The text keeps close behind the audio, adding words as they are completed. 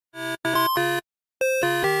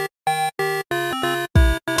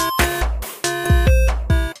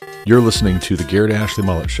You're listening to the Garrett Ashley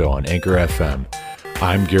Mullet Show on Anchor FM.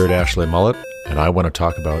 I'm Garrett Ashley Mullet, and I want to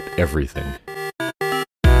talk about everything.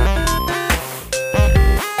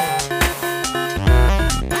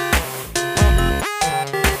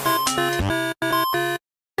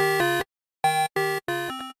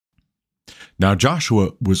 Now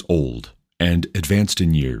Joshua was old and advanced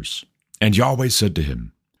in years, and Yahweh said to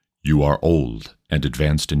him, "You are old and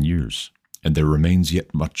advanced in years, and there remains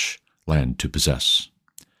yet much land to possess.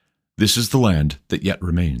 This is the land that yet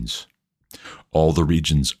remains, all the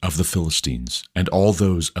regions of the Philistines, and all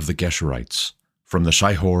those of the Geshurites, from the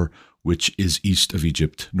Shihor, which is east of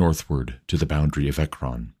Egypt, northward to the boundary of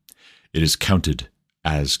Ekron. It is counted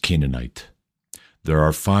as Canaanite. There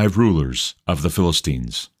are 5 rulers of the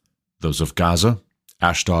Philistines, those of Gaza,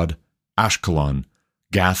 Ashdod, Ashkelon,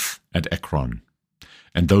 Gath, and Ekron,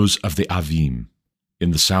 and those of the Avim, in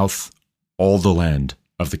the south, all the land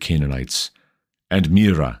of the Canaanites, and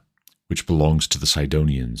Mearah, which belongs to the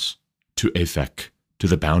Sidonians, to Aphek, to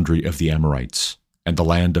the boundary of the Amorites, and the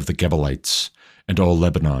land of the Gebalites, and all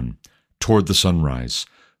Lebanon, toward the sunrise,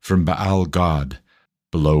 from Baal Gad,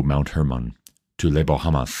 below Mount Hermon, to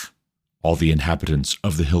Lebo-Hamath, all the inhabitants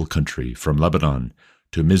of the hill country, from Lebanon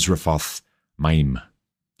to Mizrephoth Maim,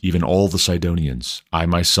 even all the Sidonians. I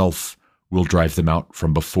myself will drive them out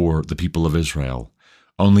from before the people of Israel.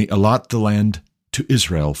 Only allot the land to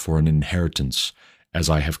Israel for an inheritance, as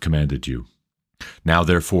I have commanded you. Now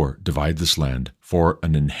therefore divide this land for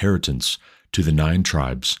an inheritance to the 9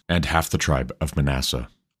 tribes and half the tribe of Manasseh.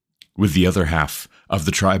 With the other half of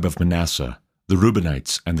the tribe of Manasseh, the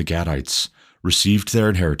Reubenites and the Gadites received their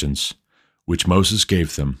inheritance, which Moses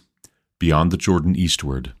gave them, beyond the Jordan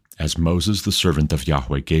eastward, as Moses the servant of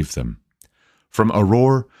Yahweh gave them, from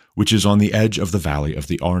Aroer, which is on the edge of the valley of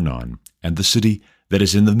the Arnon, and the city that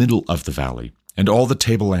is in the middle of the valley, and all the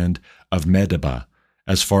tableland of Medeba,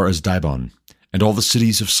 as far as Dibon, and all the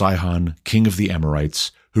cities of Sihon, king of the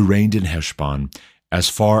Amorites, who reigned in Heshbon, as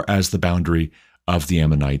far as the boundary of the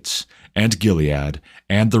Ammonites, and Gilead,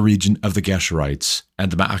 and the region of the Geshurites,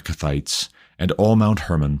 and the Maacathites, and all Mount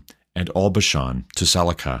Hermon, and all Bashan, to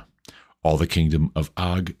Salakah, all the kingdom of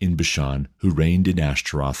Og in Bashan, who reigned in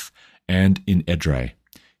Ashtaroth, and in Edrei.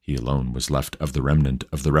 He alone was left of the remnant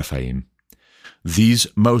of the Rephaim. These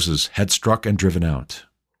Moses had struck and driven out.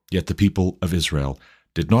 Yet the people of Israel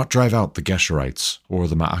did not drive out the Geshurites or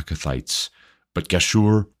the Maacathites, but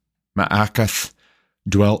Geshur, Maacath,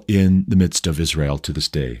 dwell in the midst of Israel to this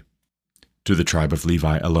day. To the tribe of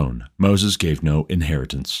Levi alone Moses gave no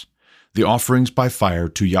inheritance. The offerings by fire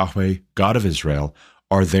to Yahweh, God of Israel,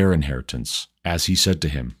 are their inheritance, as he said to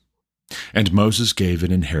him. And Moses gave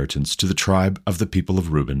an inheritance to the tribe of the people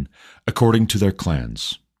of Reuben, according to their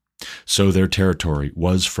clans. So their territory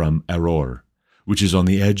was from Aroer, which is on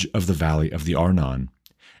the edge of the valley of the Arnon,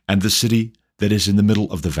 and the city that is in the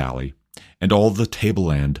middle of the valley, and all the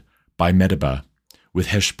tableland by Medeba, with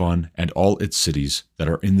Heshbon and all its cities that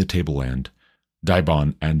are in the tableland,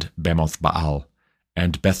 Dibon and Bamoth Baal,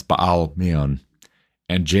 and Beth Baal Meon,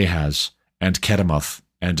 and Jahaz, and Kedemoth,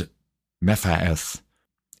 and Mephaeth,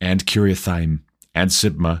 and Kiriathaim, and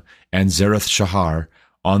Sibmah, and Zereth Shahar,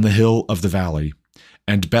 on the hill of the valley,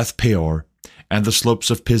 and Beth Peor, and the slopes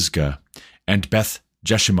of Pisgah, and Beth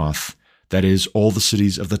Jeshimoth, that is, all the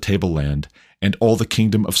cities of the tableland, and all the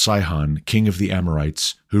kingdom of Sihon, king of the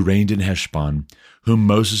Amorites, who reigned in Heshbon, whom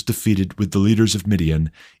Moses defeated with the leaders of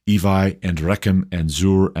Midian, Evi, and Rechem, and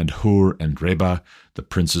Zur, and Hur, and Reba, the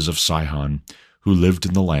princes of Sihon, who lived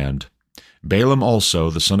in the land. Balaam also,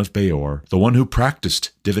 the son of Beor, the one who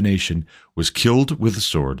practiced divination, was killed with the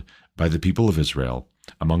sword by the people of Israel,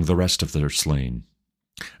 among the rest of their slain.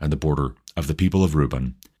 And the border of the people of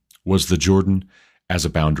Reuben was the Jordan as a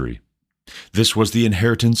boundary. This was the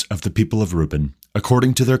inheritance of the people of Reuben,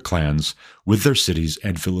 according to their clans, with their cities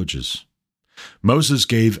and villages. Moses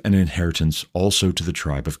gave an inheritance also to the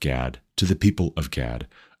tribe of Gad, to the people of Gad,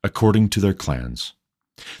 according to their clans.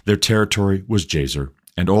 Their territory was Jazer,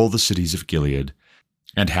 and all the cities of Gilead,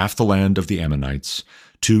 and half the land of the Ammonites,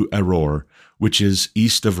 to Aroer, which is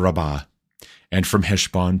east of Rabbah, and from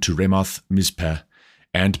Heshbon to Ramoth Mizpeh,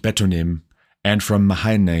 and Betonim, and from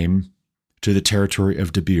Mahanaim to the territory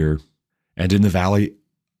of Debir, and in the valley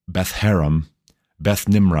Beth-haram,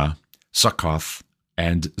 Beth-nimrah, Succoth,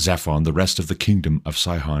 and Zaphon, the rest of the kingdom of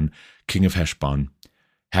Sihon, king of Heshbon,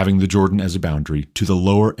 having the Jordan as a boundary, to the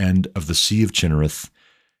lower end of the Sea of Chinnereth,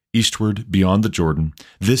 eastward beyond the Jordan.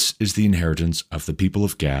 This is the inheritance of the people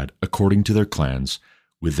of Gad, according to their clans,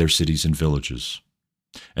 with their cities and villages.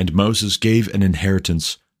 And Moses gave an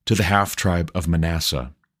inheritance to the half-tribe of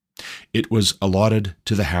Manasseh. It was allotted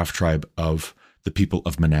to the half-tribe of the people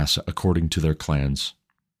of Manasseh according to their clans.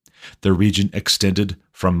 Their region extended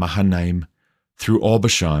from Mahanaim through all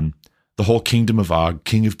Bashan, the whole kingdom of Og,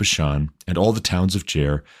 king of Bashan, and all the towns of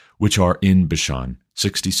Jair, which are in Bashan,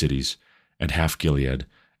 60 cities, and half Gilead,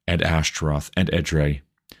 and Ashtaroth, and Edrei,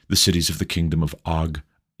 the cities of the kingdom of Og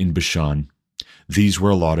in Bashan. These were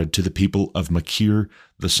allotted to the people of Machir,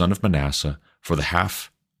 the son of Manasseh, for the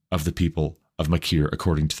half of the people of Machir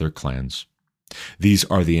according to their clans. These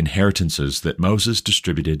are the inheritances that Moses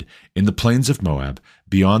distributed in the plains of Moab,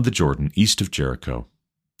 beyond the Jordan, east of Jericho.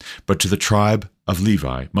 But to the tribe of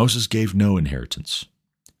Levi, Moses gave no inheritance.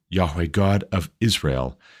 Yahweh God of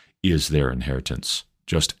Israel is their inheritance,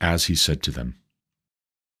 just as he said to them.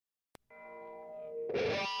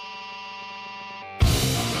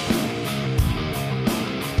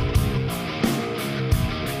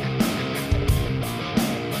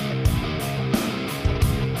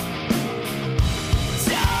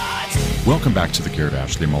 Welcome back to the Garrett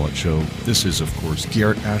Ashley Mullet Show. This is, of course,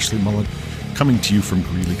 Garrett Ashley Mullet, coming to you from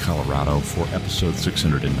Greeley, Colorado for episode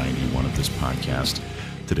 691 of this podcast.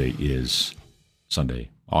 Today is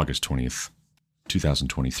Sunday, August 20th,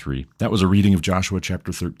 2023. That was a reading of Joshua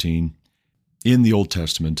chapter 13 in the Old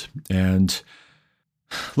Testament. And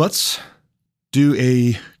let's do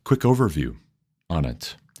a quick overview on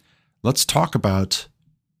it. Let's talk about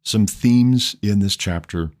some themes in this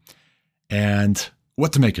chapter and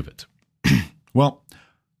what to make of it. Well,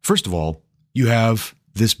 first of all, you have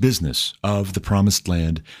this business of the promised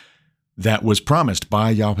land that was promised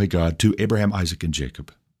by Yahweh God to Abraham, Isaac, and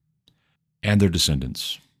Jacob and their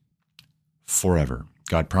descendants forever.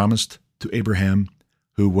 God promised to Abraham,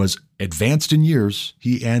 who was advanced in years,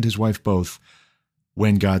 he and his wife both,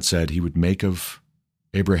 when God said he would make of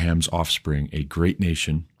Abraham's offspring a great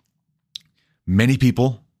nation. Many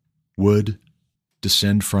people would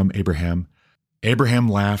descend from Abraham. Abraham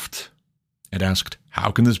laughed and asked,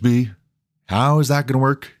 "How can this be? How is that going to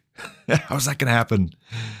work? How is that going to happen?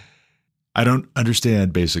 I don't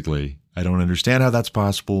understand, basically. I don't understand how that's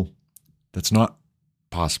possible. That's not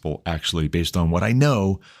possible, actually, based on what I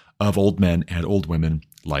know of old men and old women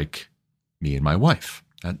like me and my wife."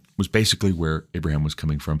 That was basically where Abraham was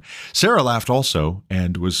coming from. Sarah laughed also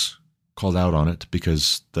and was called out on it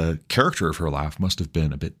because the character of her laugh must have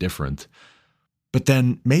been a bit different. But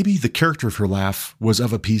then maybe the character of her laugh was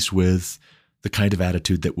of a piece with the kind of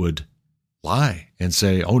attitude that would lie and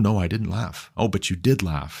say, "Oh, no, I didn't laugh. Oh, but you did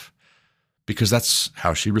laugh." Because that's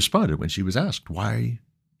how she responded when she was asked, "Why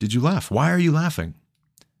did you laugh? Why are you laughing?"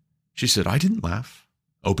 She said, "I didn't laugh."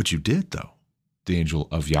 "Oh, but you did, though," the angel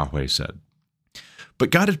of Yahweh said.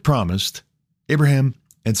 But God had promised Abraham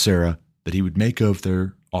and Sarah that he would make of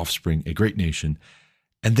their offspring a great nation.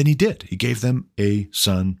 And then he did. He gave them a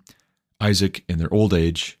son, Isaac, in their old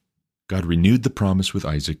age. God renewed the promise with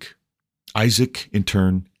Isaac. Isaac, in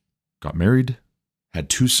turn, got married, had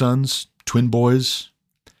 2 sons, twin boys,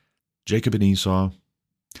 Jacob and Esau.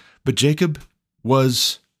 But Jacob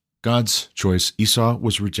was God's choice. Esau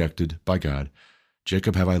was rejected by God.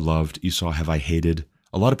 Jacob have I loved, Esau have I hated.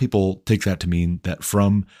 A lot of people take that to mean that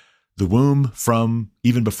from the womb, from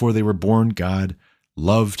even before they were born, God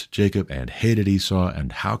loved Jacob and hated Esau.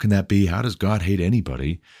 And how can that be? How does God hate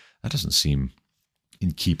anybody? That doesn't seem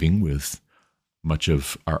in keeping with much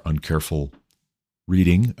of our uncareful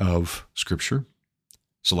reading of Scripture,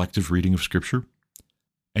 selective reading of Scripture.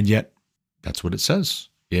 And yet, that's what it says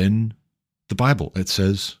in the Bible. It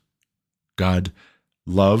says God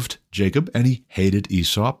loved Jacob and he hated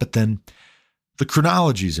Esau. But then the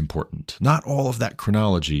chronology is important. Not all of that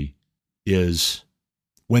chronology is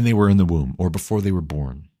when they were in the womb or before they were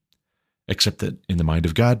born, except that in the mind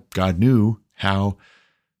of God, God knew how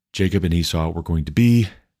Jacob and Esau were going to be.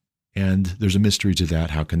 And there's a mystery to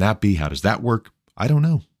that. How can that be? How does that work? I don't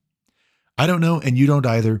know. I don't know, and you don't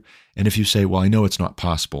either. And if you say, "Well, I know it's not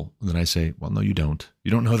possible," then I say, "Well, no, you don't.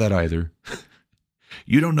 You don't know that either."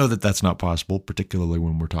 You don't know that that's not possible, particularly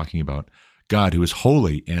when we're talking about God, who is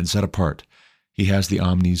holy and set apart. He has the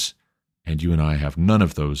omnis, and you and I have none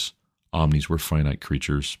of those omnis. We're finite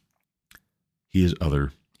creatures. He is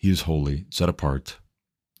other. He is holy, set apart,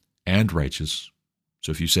 and righteous.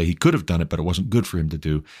 So if you say he could have done it, but it wasn't good for him to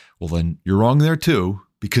do, well, then you're wrong there too,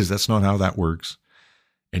 because that's not how that works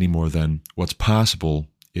any more than what's possible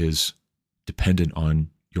is dependent on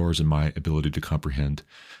yours and my ability to comprehend.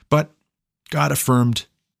 But God affirmed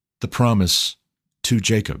the promise to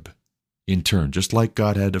Jacob in turn, just like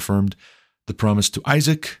God had affirmed the promise to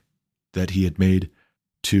Isaac that he had made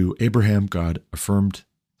to Abraham. God affirmed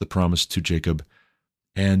the promise to Jacob.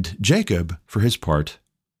 And Jacob, for his part,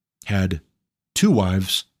 had 2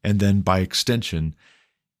 wives, and then by extension,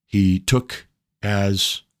 he took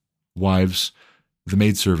as wives the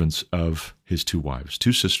maidservants of his two wives,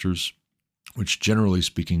 two sisters, which generally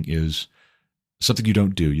speaking is something you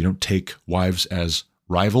don't do. You don't take wives as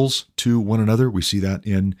rivals to one another. We see that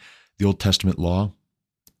in the Old Testament law.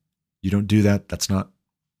 You don't do that. That's not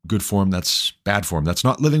good form. That's bad form. That's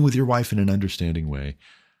not living with your wife in an understanding way,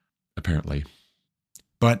 apparently.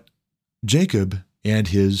 But Jacob and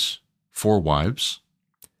his 4 wives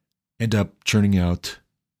end up churning out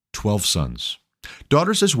 12 sons.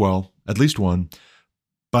 Daughters as well, at least one,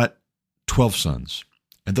 but 12 sons.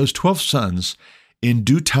 And those 12 sons, in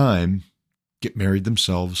due time, get married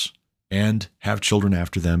themselves and have children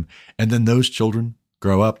after them. And then those children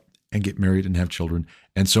grow up and get married and have children,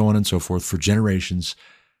 and so on and so forth for generations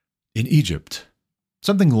in Egypt.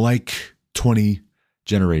 Something like 20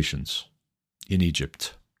 generations in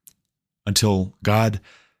Egypt, until God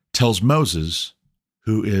tells Moses,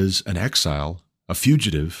 who is an exile, a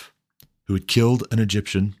fugitive, who had killed an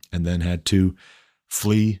Egyptian and then had to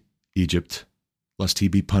flee Egypt, lest he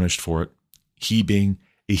be punished for it. He being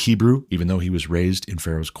a Hebrew, even though he was raised in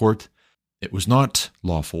Pharaoh's court, it was not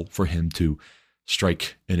lawful for him to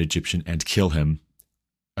strike an Egyptian and kill him,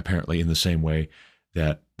 apparently in the same way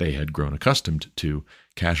that they had grown accustomed to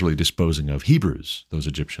casually disposing of Hebrews, those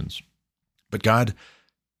Egyptians. But God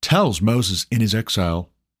tells Moses in his exile,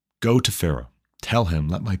 go to Pharaoh, tell him,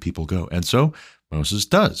 let my people go. And so Moses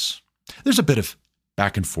does. There's a bit of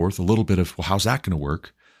back and forth, a little bit of, well, how's that going to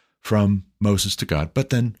work from Moses to God? But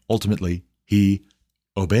then ultimately he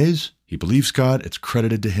obeys. He believes God. It's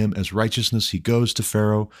credited to him as righteousness. He goes to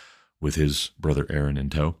Pharaoh with his brother Aaron in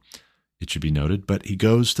tow, it should be noted. But he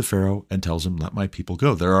goes to Pharaoh and tells him, let my people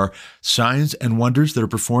go. There are signs and wonders that are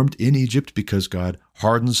performed in Egypt because God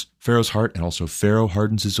hardens Pharaoh's heart, and also Pharaoh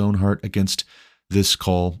hardens his own heart against this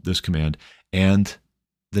call, this command. And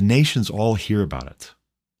the nations all hear about it,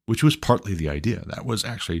 which was partly the idea. That was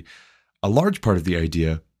actually a large part of the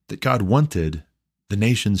idea that God wanted the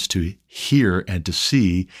nations to hear and to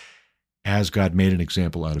see as God made an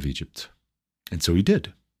example out of Egypt. And so he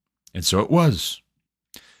did. And so it was.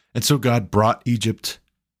 And so God brought Egypt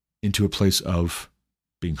into a place of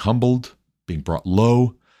being humbled, being brought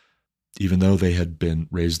low. Even though they had been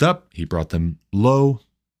raised up, he brought them low.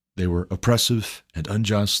 They were oppressive and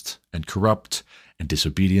unjust and corrupt and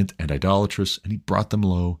disobedient and idolatrous, and he brought them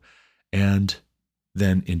low. And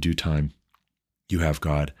then in due time, you have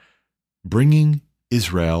God bringing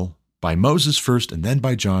Israel by Moses first and then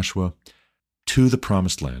by Joshua to the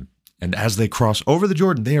promised land. And as they cross over the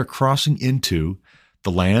Jordan, they are crossing into the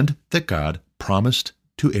land that God promised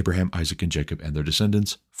to Abraham, Isaac, and Jacob and their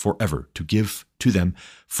descendants forever, to give to them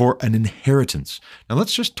for an inheritance. Now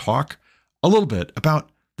let's just talk a little bit about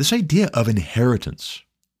this idea of inheritance.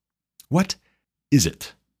 What is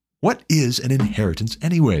it? What is an inheritance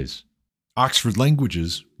anyways? Oxford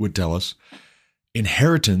Languages would tell us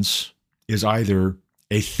inheritance is either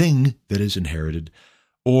a thing that is inherited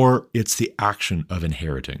or it's the action of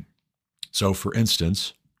inheriting. So, for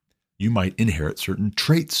instance, you might inherit certain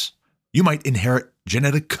traits. You might inherit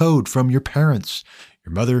genetic code from your parents.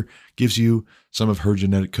 Your mother gives you some of her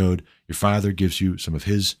genetic code. Your father gives you some of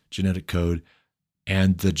his genetic code.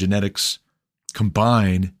 And the genetics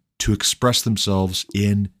combine to express themselves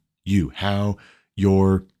in you. How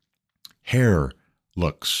your hair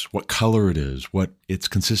looks, what color it is, what its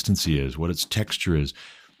consistency is, what its texture is,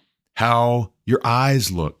 how your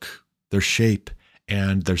eyes look, their shape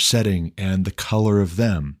and their setting and the color of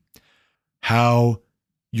them, how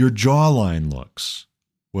your jawline looks,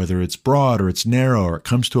 whether it's broad or it's narrow or it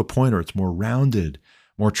comes to a point or it's more rounded,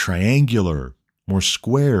 more triangular, more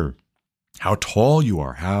square, how tall you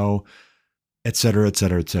are, how, et cetera, et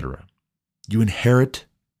cetera, et cetera. You inherit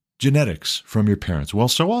genetics from your parents. Well,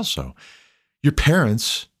 so also your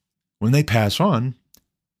parents, when they pass on,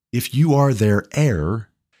 if you are their heir,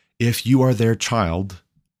 if you are their child,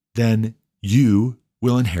 then you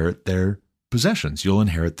will inherit their possessions. You'll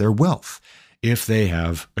inherit their wealth. If they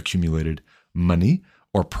have accumulated money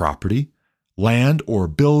or property, land or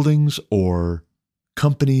buildings or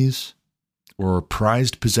companies or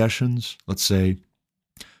prized possessions, let's say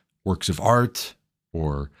works of art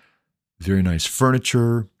or very nice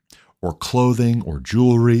furniture or clothing or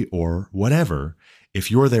jewelry or whatever, if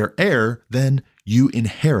you're their heir, then you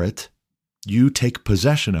inherit, you take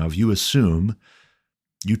possession of, you assume,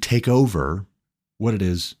 you take over what it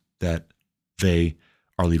is that they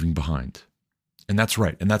are leaving behind. And that's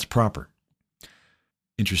right, and that's proper.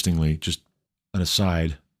 Interestingly, just an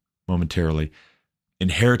aside momentarily,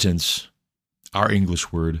 inheritance, our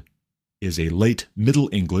English word, is a late Middle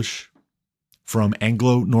English from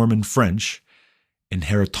Anglo-Norman French,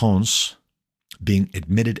 inheritance, being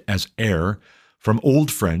admitted as heir, from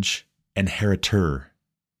Old French, inheritor.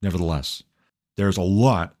 Nevertheless, there's a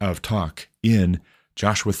lot of talk in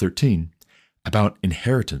Joshua 13 about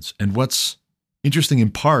inheritance. And what's interesting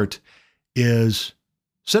in part is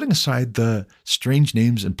setting aside the strange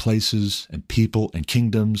names and places and people and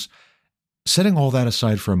kingdoms, setting all that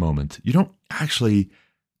aside for a moment. You don't actually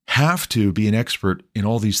have to be an expert in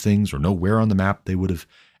all these things or know where on the map they would have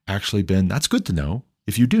actually been. That's good to know.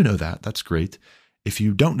 If you do know that, that's great. If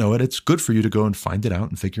you don't know it, it's good for you to go and find it out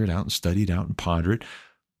and figure it out and study it out and ponder it.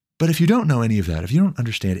 But if you don't know any of that, if you don't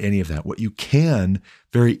understand any of that, what you can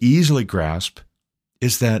very easily grasp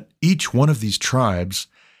is that each one of these tribes,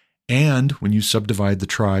 and when you subdivide the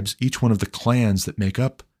tribes, each one of the clans that make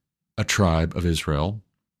up a tribe of Israel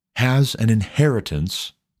has an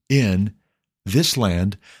inheritance in this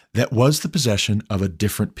land that was the possession of a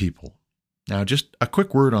different people. Now, just a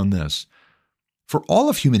quick word on this. For all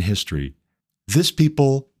of human history, this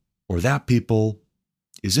people or that people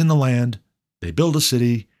is in the land, they build a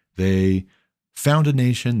city, they found a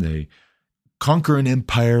nation, they conquer an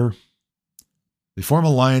empire, they form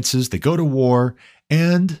alliances, they go to war,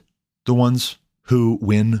 and the ones who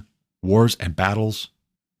win wars and battles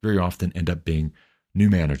very often end up being new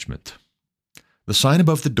management. The sign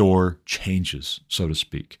above the door changes, so to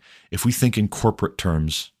speak. If we think in corporate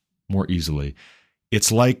terms more easily,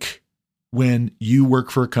 it's like when you work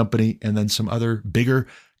for a company and then some other bigger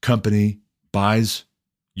company buys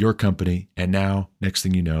your company, and now, next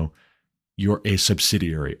thing you know, you're a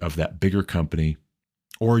subsidiary of that bigger company,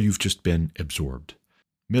 or you've just been absorbed.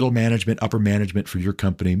 Middle management, upper management for your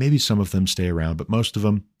company, maybe some of them stay around, but most of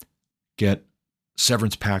them get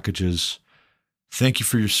severance packages. Thank you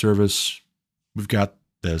for your service. We've got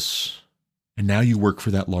this. And now you work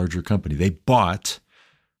for that larger company. They bought,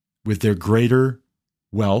 with their greater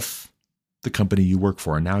wealth, the company you work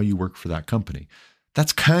for, and now you work for that company.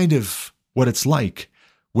 That's kind of what it's like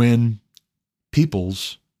when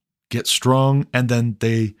peoples get strong and then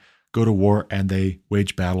they go to war and they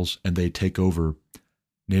wage battles and they take over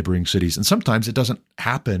neighboring cities. And sometimes it doesn't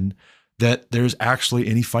happen that there's actually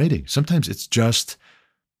any fighting. Sometimes it's just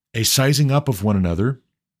a sizing up of one another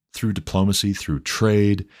through diplomacy, through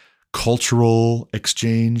trade, cultural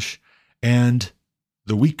exchange, and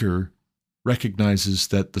the weaker recognizes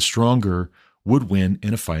that the stronger would win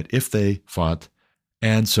in a fight if they fought,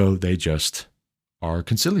 and so they just are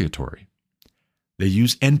conciliatory. They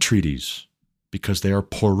use entreaties because they are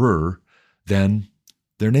poorer than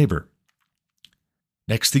their neighbor.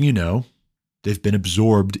 Next thing you know, they've been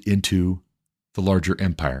absorbed into the larger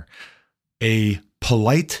empire. A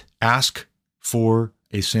polite ask for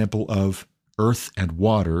a sample of earth and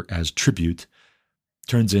water as tribute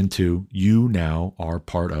turns into, you now are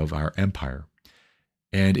part of our empire.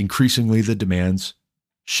 And increasingly the demands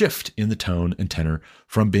shift in the tone and tenor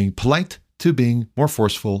from being polite to being more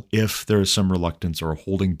forceful if there is some reluctance or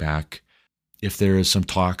holding back, if there is some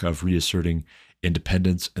talk of reasserting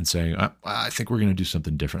independence and saying, I think we're going to do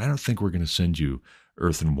something different. I don't think we're going to send you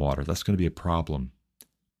earth and water. That's going to be a problem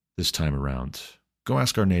this time around. Go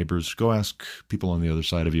ask our neighbors. Go ask people on the other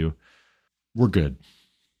side of you. We're good.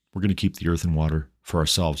 We're going to keep the earth and water for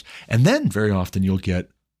ourselves. And then very often you'll get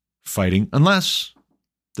fighting unless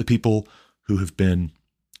the people who have been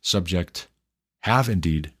subject have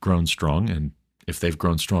indeed grown strong. And if they've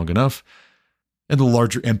grown strong enough and the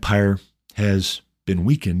larger empire has been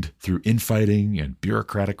weakened through infighting and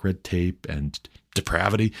bureaucratic red tape and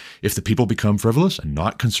depravity, if the people become frivolous and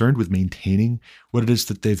not concerned with maintaining what it is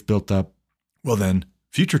that they've built up, well then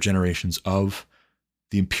future generations of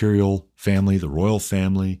the imperial family, the royal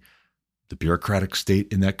family, the bureaucratic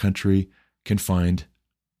state in that country can find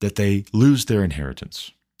that they lose their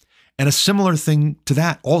inheritance. And a similar thing to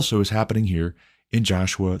that also is happening here in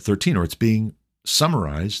Joshua 13, or it's being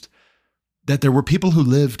summarized that there were people who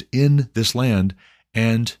lived in this land,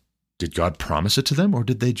 and did God promise it to them, or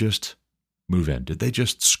did they just move in? Did they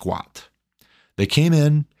just squat? They came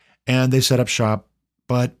in and they set up shop,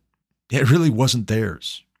 but it really wasn't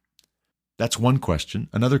theirs. That's one question.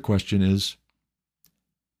 Another question is,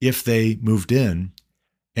 if they moved in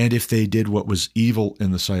and if they did what was evil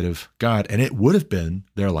in the sight of God, and it would have been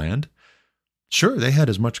their land, sure, they had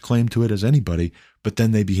as much claim to it as anybody, but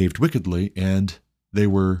then they behaved wickedly and they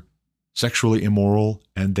were sexually immoral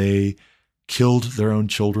and they killed their own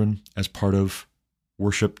children as part of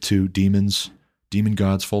worship to demons, demon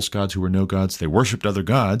gods, false gods who were no gods. They worshiped other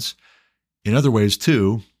gods in other ways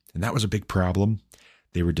too, and that was a big problem.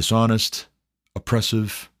 They were dishonest,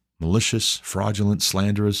 oppressive, malicious, fraudulent,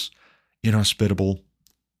 slanderous, inhospitable,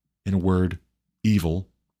 in a word, evil.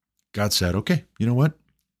 God said, okay, you know what?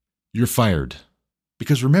 You're fired.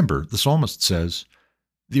 Because remember, the psalmist says,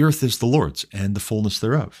 the earth is the Lord's and the fullness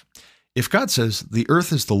thereof. If God says the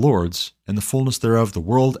earth is the Lord's and the fullness thereof, the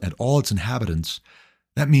world and all its inhabitants,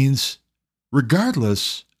 that means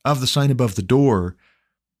regardless of the sign above the door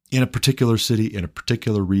in a particular city, in a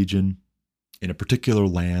particular region, in a particular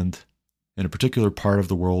land, in a particular part of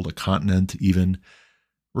the world, a continent even,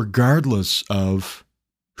 regardless of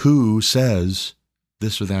who says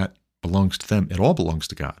this or that belongs to them, it all belongs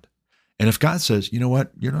to God. And if God says, you know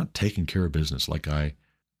what, you're not taking care of business like I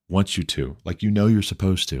want you to, like you know you're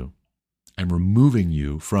supposed to, I'm removing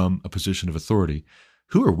you from a position of authority,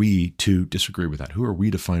 who are we to disagree with that? Who are we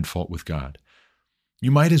to find fault with God?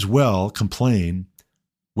 You might as well complain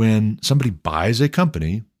when somebody buys a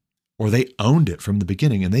company or they owned it from the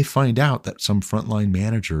beginning and they find out that some frontline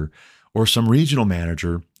manager or some regional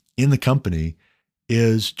manager in the company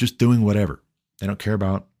is just doing whatever. They don't care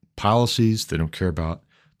about policies. They don't care about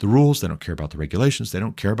the rules. They don't care about the regulations. They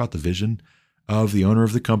don't care about the vision of the owner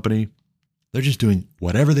of the company. They're just doing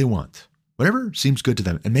whatever they want, whatever seems good to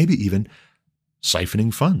them, and maybe even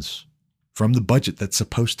siphoning funds from the budget that's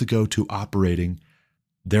supposed to go to operating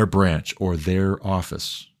their branch or their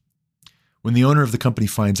office. When the owner of the company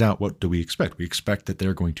finds out, what do we expect? We expect that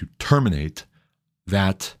they're going to terminate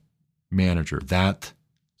that manager, that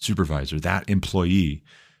supervisor, that employee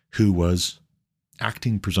who was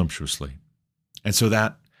acting presumptuously. And so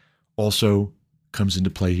that also comes into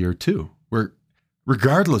play here too, where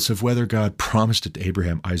regardless of whether God promised it to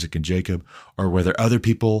Abraham, Isaac, and Jacob, or whether other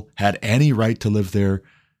people had any right to live there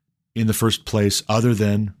in the first place other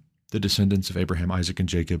than the descendants of Abraham, Isaac, and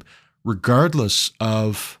Jacob, regardless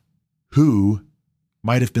of who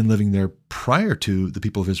might have been living there prior to the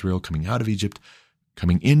people of Israel coming out of Egypt,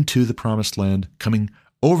 coming into the promised land, coming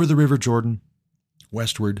over the river Jordan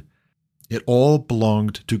westward, it all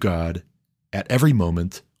belonged to God at every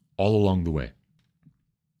moment, all along the way.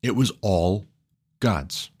 It was all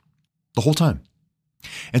God's the whole time.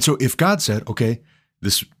 And so if God said, okay,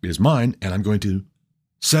 this is mine, and I'm going to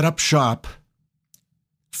set up shop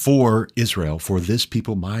for Israel, for this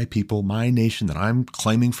people, my nation that I'm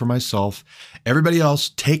claiming for myself, everybody else,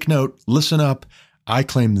 take note, listen up. I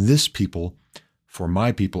claim this people for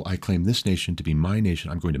my people. I claim this nation to be my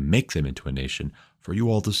nation. I'm going to make them into a nation for you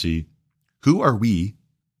all to see. Who are we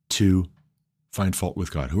to find fault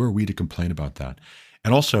with God? Who are we to complain about that?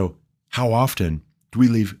 And also, how often do we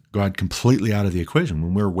leave God completely out of the equation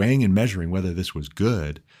when we're weighing and measuring whether this was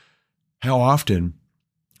good? How often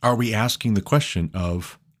are we asking the question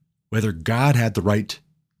of whether God had the right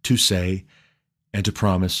to say and to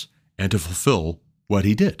promise and to fulfill what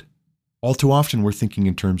he did? All too often, we're thinking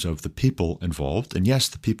in terms of the people involved. And yes,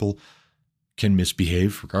 the people can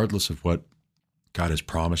misbehave regardless of what God has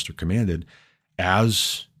promised or commanded,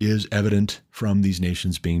 as is evident from these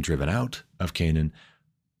nations being driven out of Canaan.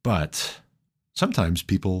 But sometimes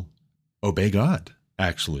people obey God,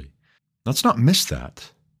 actually. Let's not miss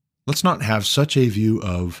that. Let's not have such a view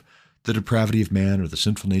of the depravity of man or the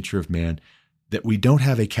sinful nature of man that we don't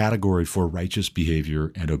have a category for righteous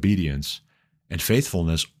behavior and obedience and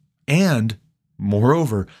faithfulness. And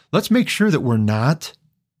moreover, let's make sure that we're not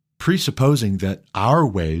presupposing that our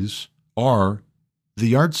ways are the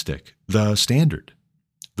yardstick, the standard,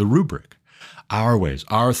 the rubric. Our ways,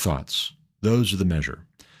 our thoughts, those are the measure.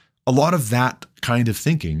 A lot of that kind of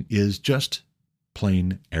thinking is just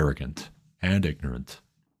plain arrogant and ignorant.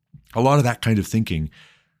 A lot of that kind of thinking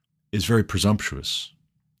is very presumptuous.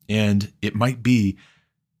 And it might be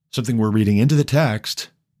something we're reading into the text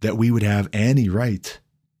that we would have any right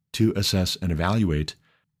to assess and evaluate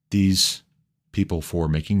these people for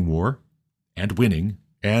making war and winning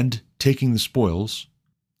and taking the spoils.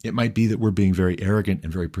 It might be that we're being very arrogant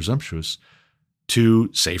and very presumptuous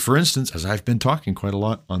to say, for instance, as I've been talking quite a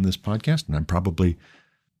lot on this podcast, and I'm probably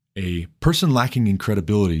a person lacking in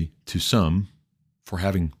credibility to some for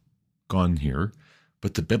having gone here,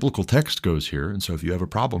 but the biblical text goes here. And so if you have a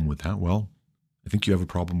problem with that, well, I think you have a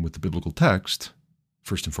problem with the biblical text,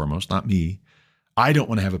 first and foremost, not me. I don't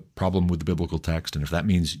want to have a problem with the biblical text. And if that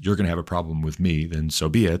means you're going to have a problem with me, then so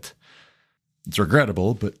be it. It's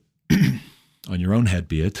regrettable, but on your own head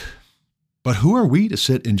be it. But who are we to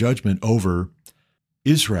sit in judgment over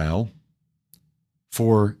Israel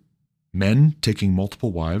for men taking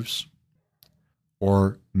multiple wives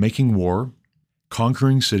or making war,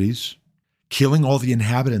 conquering cities, killing all the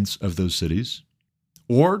inhabitants of those cities,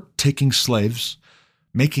 or taking slaves,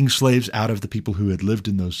 making slaves out of the people who had lived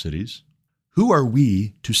in those cities? Who are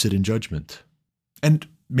we to sit in judgment? And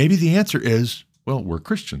maybe the answer is, well, we're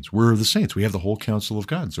Christians. We're the saints. We have the whole counsel of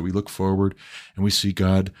God. So we look forward and we see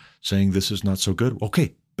God saying this is not so good.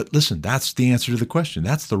 Okay, but listen, that's the answer to the question.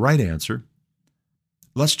 That's the right answer.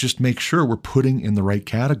 Let's just make sure we're putting in the right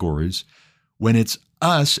categories when it's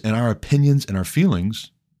us and our opinions and our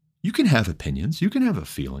feelings, you can have opinions. You can have a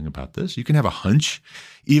feeling about this. You can have a hunch.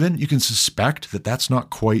 Even you can suspect that that's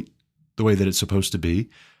not quite the way that it's supposed to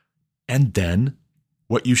be. And then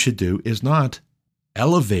what you should do is not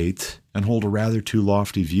elevate and hold a rather too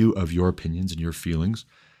lofty view of your opinions and your feelings,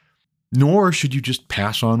 nor should you just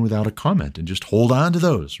pass on without a comment and just hold on to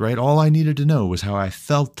those, right? All I needed to know was how I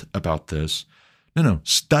felt about this. No.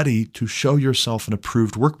 Study to show yourself an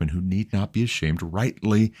approved workman who need not be ashamed,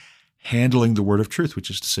 rightly handling the word of truth, which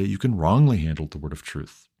is to say you can wrongly handle the word of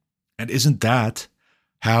truth. And isn't that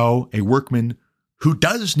how a workman who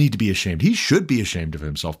does need to be ashamed, he should be ashamed of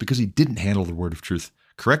himself because he didn't handle the word of truth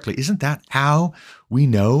correctly. Isn't that how we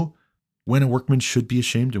know when a workman should be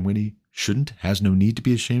ashamed and when he shouldn't, has no need to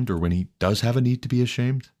be ashamed, or when he does have a need to be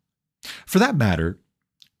ashamed? For that matter,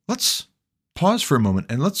 let's pause for a moment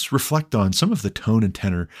and let's reflect on some of the tone and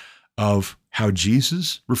tenor of how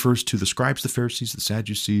Jesus refers to the scribes, the Pharisees, the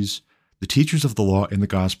Sadducees, the teachers of the law in the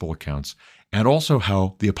gospel accounts, and also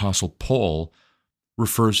how the apostle Paul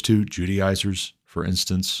refers to Judaizers, for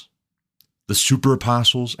instance, the super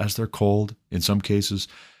apostles, as they're called in some cases,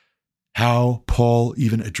 how Paul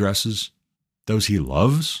even addresses those he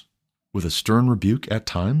loves with a stern rebuke at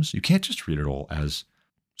times. You can't just read it all as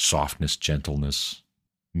softness, gentleness,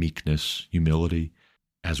 meekness, humility,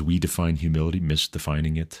 as we define humility,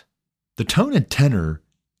 misdefining it. The tone and tenor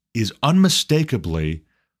is unmistakably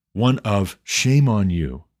one of shame on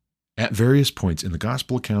you at various points in the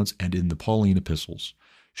gospel accounts and in the Pauline epistles.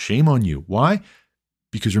 Shame on you. Why?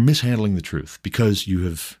 Because you're mishandling the truth, because you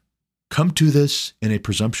have come to this in a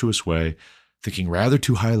presumptuous way, thinking rather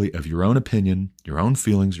too highly of your own opinion, your own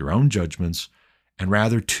feelings, your own judgments, and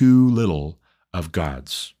rather too little of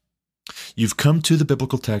God's. You've come to the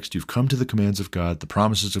biblical text, you've come to the commands of God, the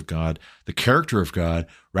promises of God, the character of God,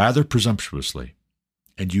 rather presumptuously,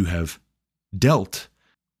 and you have dealt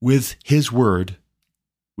with His word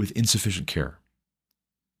with insufficient care.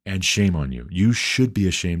 And shame on you. You should be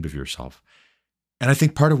ashamed of yourself. And I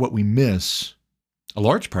think part of what we miss, a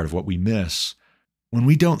large part of what we miss, when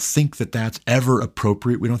we don't think that that's ever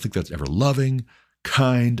appropriate, we don't think that's ever loving,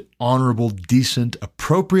 kind, honorable, decent,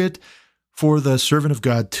 appropriate for the servant of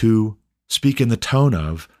God to speak in the tone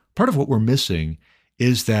of, part of what we're missing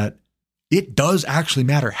is that it does actually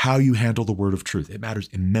matter how you handle the word of truth. It matters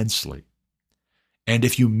immensely. And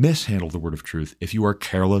if you mishandle the word of truth, if you are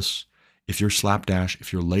careless, if you're slapdash,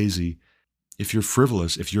 if you're lazy, if you're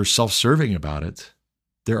frivolous, if you're self-serving about it,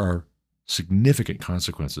 there are significant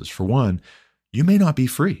consequences. For one, you may not be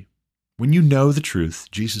free. When you know the truth,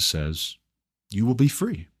 Jesus says, you will be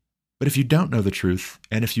free. But if you don't know the truth,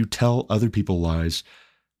 and if you tell other people lies,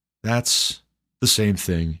 that's the same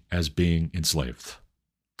thing as being enslaved.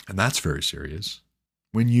 And that's very serious.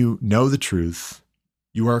 When you know the truth,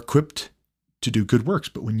 you are equipped to do good works.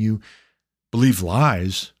 But when you believe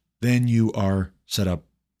lies, then you are set up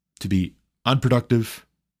to be unproductive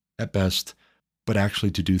at best, but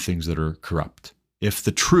actually to do things that are corrupt. If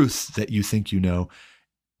the truth that you think you know,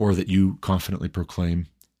 or that you confidently proclaim,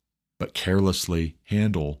 but carelessly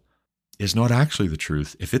handle, is not actually the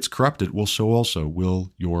truth, if it's corrupted, well, so also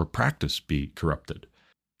will your practice be corrupted.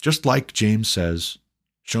 Just like James says,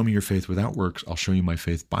 show me your faith without works, I'll show you my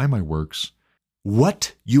faith by my works.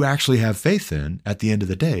 What you actually have faith in at the end of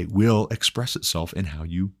the day will express itself in how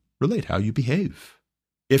you relate, how you behave.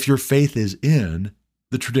 If your faith is in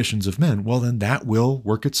the traditions of men, well, then that will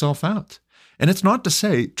work itself out. And it's not to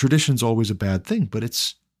say tradition's always a bad thing, but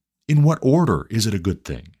it's in what order is it a good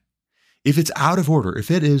thing? If it's out of order,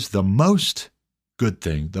 if it is the most good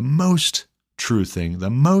thing, the most true thing,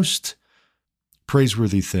 the most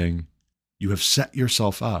praiseworthy thing, you have set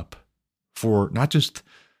yourself up for not just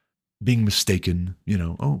being mistaken,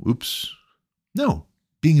 oh, oops. No,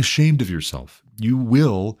 being ashamed of yourself. You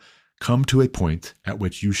will come to a point at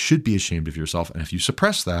which you should be ashamed of yourself. And if you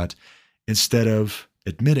suppress that, instead of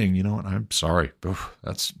admitting, I'm sorry,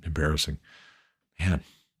 that's embarrassing. Man,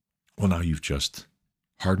 well, now you've just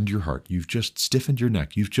hardened your heart. You've just stiffened your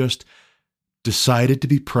neck. You've just decided to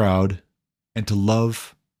be proud and to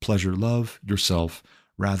love pleasure, love yourself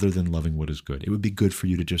rather than loving what is good. It would be good for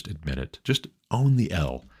you to just admit it. Just own the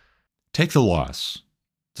L. Take the loss.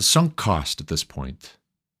 It's a sunk cost at this point.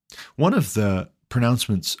 One of the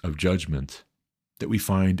pronouncements of judgment that we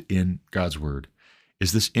find in God's word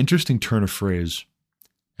is this interesting turn of phrase,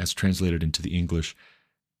 as translated into the English.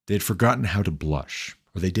 They had forgotten how to blush,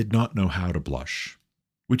 or they did not know how to blush,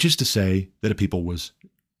 which is to say that a people was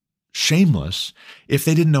shameless if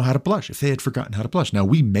they didn't know how to blush, if they had forgotten how to blush. Now,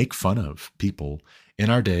 we make fun of people in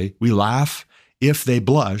our day. We laugh if they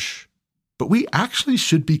blush, but we actually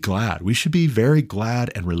should be glad. We should be very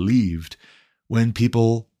glad and relieved when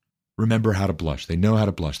people remember how to blush. They know how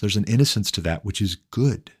to blush. There's an innocence to that, which is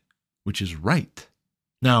good, which is right.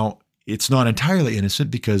 Now, it's not entirely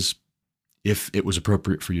innocent, because if it was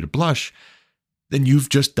appropriate for you to blush, then you've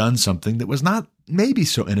just done something that was not maybe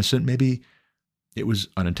so innocent. Maybe it was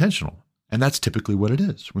unintentional. And that's typically what it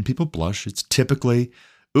is. When people blush, it's typically,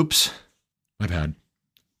 oops, my bad.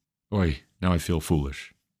 Oi, now I feel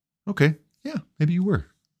foolish. Okay, yeah, maybe you were.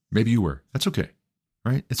 Maybe you were. That's okay,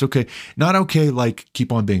 right? It's okay. Not okay like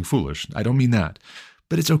keep on being foolish. I don't mean that.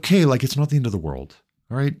 But it's okay like it's not the end of the world,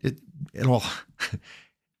 all right? It all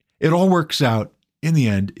it all works out in the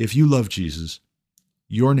end. If you love Jesus,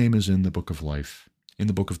 your name is in the book of life, in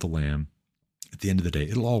the book of the Lamb. At the end of the day,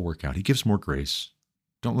 it'll all work out. He gives more grace.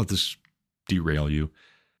 Don't let this derail you.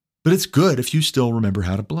 But it's good if you still remember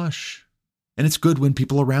how to blush. And it's good when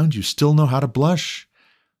people around you still know how to blush.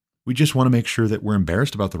 We just want to make sure that we're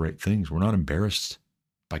embarrassed about the right things. We're not embarrassed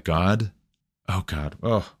by God. Oh, God.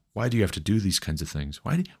 Oh, why do you have to do these kinds of things?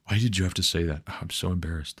 Why did you have to say that? Oh, I'm so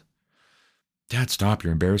embarrassed. Dad, stop.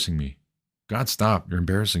 You're embarrassing me. God, stop. You're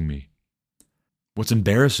embarrassing me. What's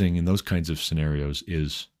embarrassing in those kinds of scenarios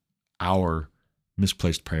is our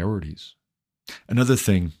misplaced priorities. Another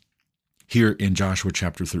thing here in Joshua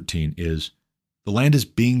chapter 13 is the land is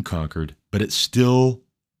being conquered, but it still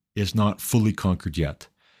is not fully conquered yet.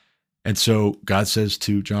 And so God says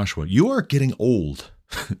to Joshua, you are getting old.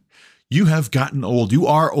 You have gotten old. You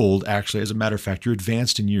are old, actually. As a matter of fact, you're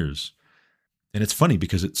advanced in years. And it's funny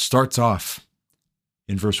because it starts off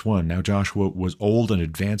in verse 1. Now Joshua was old and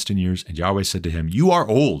advanced in years, and Yahweh said to him, you are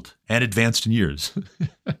old and advanced in years.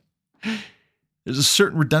 There's a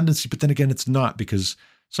certain redundancy, but then again, it's not, because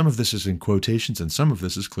some of this is in quotations and some of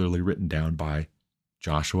this is clearly written down by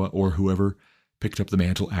Joshua or whoever picked up the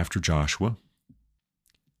mantle after Joshua.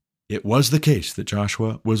 It was the case that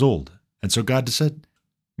Joshua was old. And so God said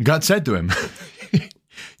to him,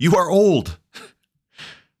 you are old,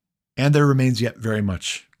 and there remains yet very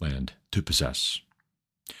much land to possess.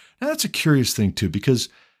 Now that's a curious thing too, because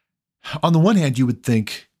on the one hand, you would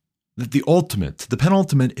think that the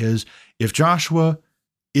penultimate is if Joshua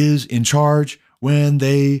is in charge when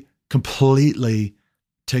they completely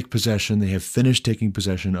take possession, they have finished taking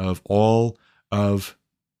possession of all of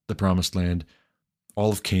the promised land,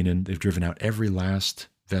 all of Canaan. They've driven out every last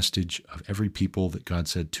vestige of every people that God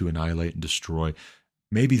said to annihilate and destroy.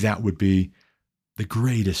 Maybe that would be the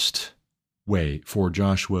greatest way for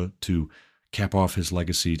Joshua to cap off his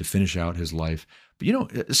legacy, to finish out his life.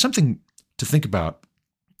 But something to think about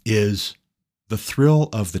is the thrill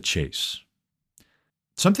of the chase.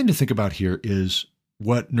 Something to think about here is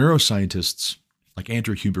what neuroscientists like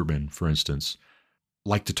Andrew Huberman, for instance,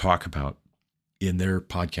 like to talk about in their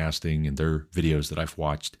podcasting and their videos that I've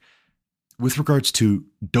watched with regards to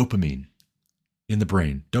dopamine in the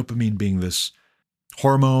brain. Dopamine being this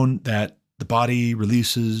hormone that the body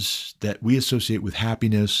releases that we associate with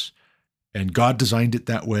happiness, and God designed it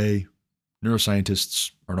that way.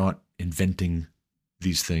 Neuroscientists are not inventing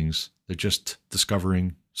these things. They're just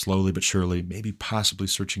discovering slowly but surely, maybe possibly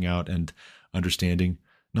searching out and understanding,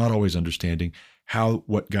 not always understanding, how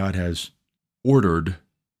what God has ordered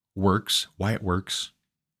works, why it works.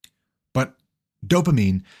 But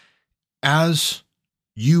dopamine, as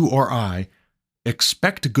you or I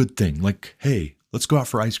expect a good thing, like, hey, let's go out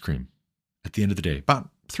for ice cream at the end of the day, about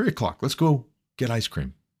 3:00, let's go get ice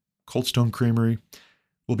cream. Cold Stone Creamery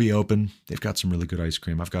will be open. They've got some really good ice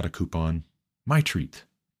cream. I've got a coupon. My treat.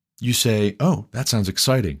 You say, oh, that sounds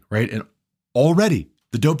exciting, right? And already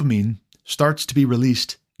the dopamine starts to be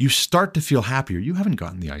released. You start to feel happier. You haven't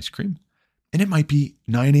gotten the ice cream. And it might be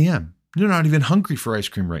 9 a.m. You're not even hungry for ice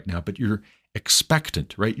cream right now, but you're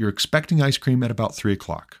expectant, right? You're expecting ice cream at about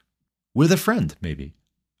 3:00 with a friend, maybe.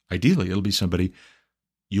 Ideally, it'll be somebody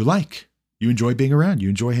you like, you enjoy being around, you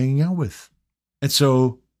enjoy hanging out with. And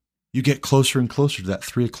so you get closer and closer to that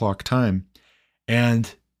 3:00 time.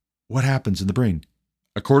 And what happens in the brain?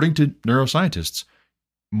 According to neuroscientists,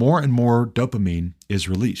 more and more dopamine is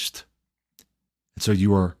released. And so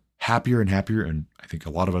you are happier and happier. And I think a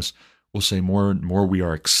lot of us will say more and more we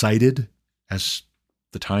are excited as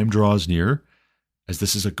the time draws near, as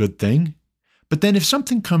this is a good thing. But then if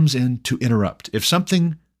something comes in to interrupt, if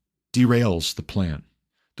something derails the plan,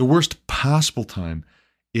 the worst possible time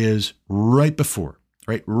is right before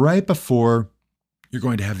you're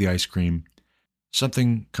going to have the ice cream.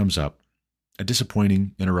 Something comes up, a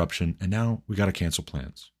disappointing interruption, and now we got to cancel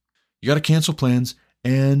plans. You got to cancel plans,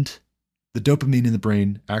 and the dopamine in the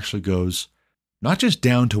brain actually goes not just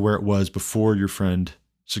down to where it was before your friend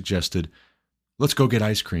suggested, let's go get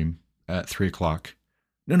ice cream at 3:00.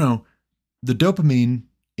 No. The dopamine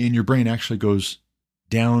in your brain actually goes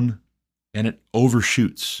down and it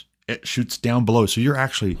overshoots. It shoots down below. So you're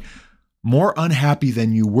actually more unhappy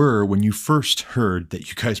than you were when you first heard that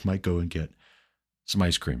you guys might go and get some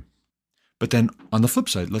ice cream. But then on the flip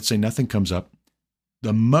side, let's say nothing comes up.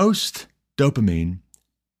 The most dopamine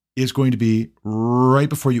is going to be right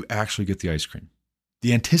before you actually get the ice cream.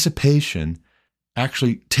 The anticipation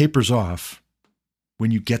actually tapers off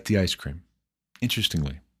when you get the ice cream,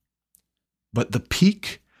 interestingly. But the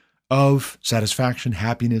peak of satisfaction,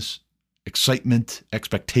 happiness, excitement,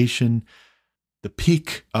 expectation, the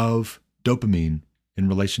peak of dopamine in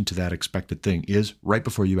relation to that expected thing is right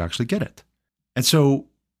before you actually get it. And so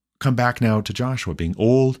come back now to Joshua being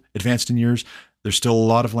old, advanced in years. There's still a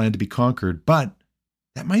lot of land to be conquered, but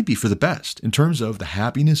that might be for the best in terms of the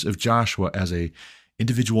happiness of Joshua as a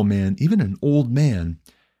individual man, even an old man,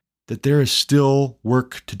 that there is still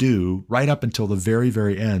work to do right up until the very,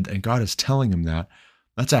 very end. And God is telling him that.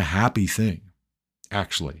 That's a happy thing,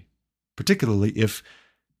 actually, particularly if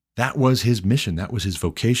that was his mission, that was his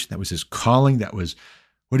vocation, that was his calling, that was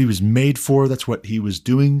what he was made for. That's what he was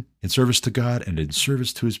doing in service to God and in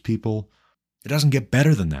service to his people. It doesn't get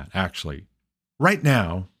better than that, actually. Right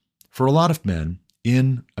now, for a lot of men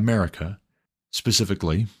in America,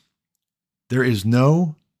 specifically, there is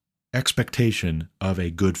no expectation of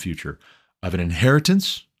a good future, of an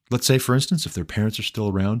inheritance. Let's say, for instance, if their parents are still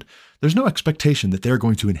around, there's no expectation that they're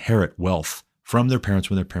going to inherit wealth from their parents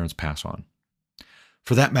when their parents pass on.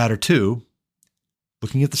 For that matter, too,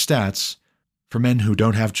 looking at the stats, for men who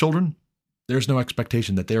don't have children, there's no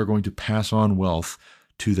expectation that they are going to pass on wealth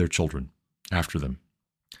to their children after them.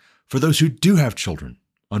 For those who do have children,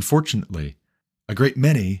 unfortunately, a great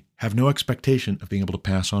many have no expectation of being able to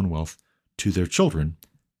pass on wealth to their children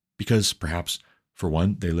because perhaps, for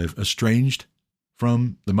one, they live estranged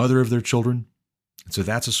from the mother of their children, and so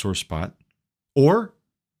that's a sore spot. Or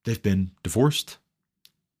they've been divorced.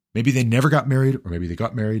 Maybe they never got married, or maybe they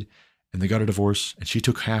got married and they got a divorce and she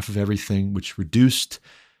took half of everything, which reduced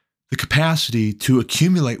the capacity to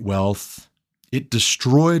accumulate wealth. It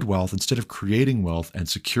destroyed wealth. Instead of creating wealth and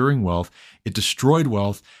securing wealth, it destroyed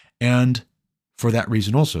wealth. And for that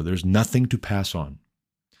reason also, there's nothing to pass on.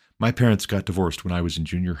 My parents got divorced when I was in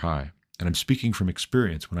junior high, and I'm speaking from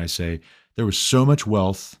experience when I say there was so much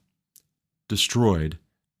wealth destroyed,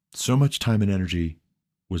 so much time and energy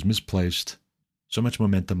was misplaced, so much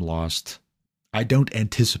momentum lost. I don't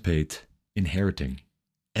anticipate inheriting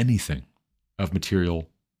anything of material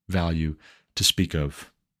value to speak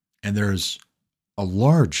of. And there's a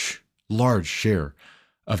large share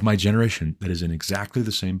of my generation that is in exactly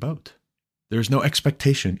the same boat. There's no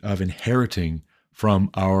expectation of inheriting from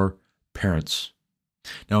our parents.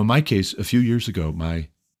 Now, in my case, a few years ago, my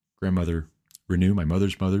grandmother, Renew, my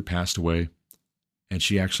mother's mother, passed away, and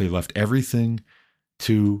she actually left everything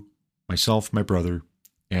to myself, my brother,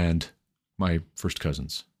 and my first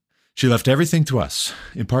cousins. She left everything to us,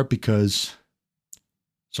 in part because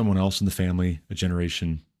someone else in the family, a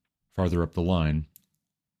generation farther up the line,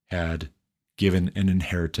 had given an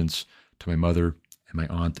inheritance to my mother and my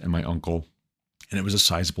aunt and my uncle, and it was a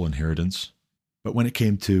sizable inheritance. But when it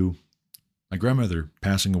came to my grandmother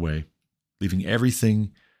passing away, leaving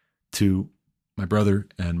everything to my brother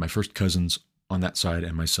and my first cousins on that side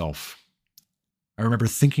and myself, I remember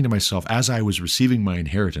thinking to myself as I was receiving my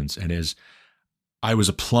inheritance and as I was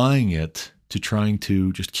applying it to trying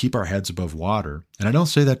to just keep our heads above water. And I don't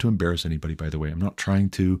say that to embarrass anybody, by the way. I'm not trying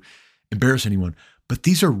to embarrass anyone, but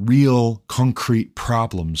these are real concrete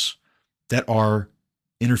problems that are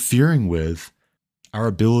interfering with our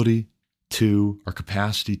ability to, our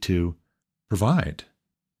capacity to provide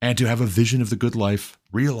and to have a vision of the good life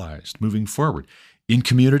realized moving forward in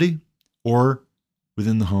community or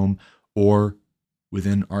within the home or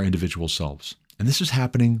within our individual selves. And this is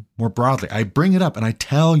happening more broadly. I bring it up and I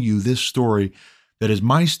tell you this story that is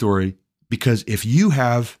my story because if you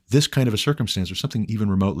have this kind of a circumstance or something even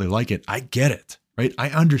remotely like it, I get it, right? I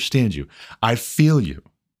understand you. I feel you.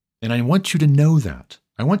 And I want you to know that.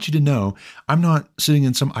 I want you to know I'm not sitting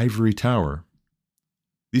in some ivory tower.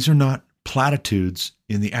 These are not platitudes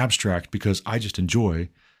in the abstract because I just enjoy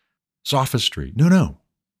sophistry. No.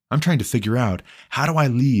 I'm trying to figure out how do I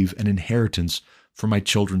leave an inheritance for my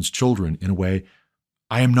children's children in a way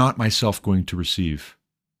I am not myself going to receive.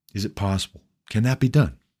 Is it possible? Can that be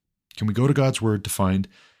done? Can we go to God's word to find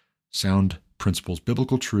sound principles,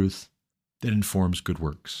 biblical truth that informs good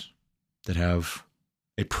works, that have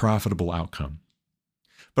a profitable outcome?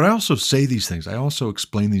 But I also say these things, I also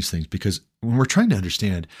explain these things because when we're trying to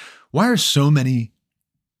understand why are so many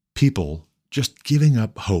people just giving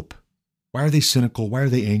up hope? Why are they cynical? Why are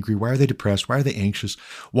they angry? Why are they depressed? Why are they anxious?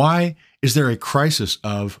 Why is there a crisis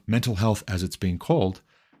of mental health, as it's being called?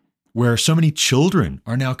 where so many children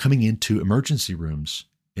are now coming into emergency rooms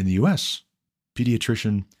in the US.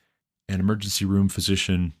 Pediatrician and emergency room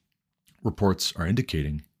physician reports are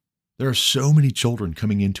indicating there are so many children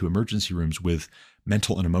coming into emergency rooms with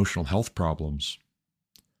mental and emotional health problems.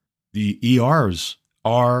 The ERs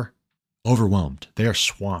are overwhelmed. They are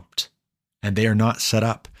swamped, and they are not set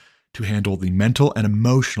up to handle the mental and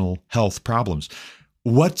emotional health problems.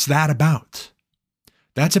 What's that about?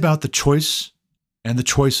 That's about the choice and the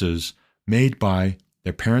choices made by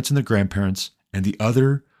their parents and their grandparents and the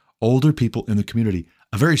other older people in the community.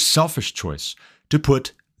 A very selfish choice to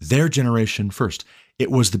put their generation first. It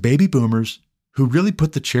was the baby boomers who really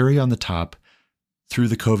put the cherry on the top through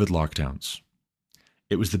the COVID lockdowns.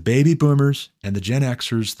 It was the baby boomers and the Gen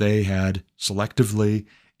Xers they had selectively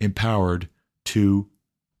empowered to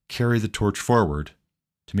carry the torch forward,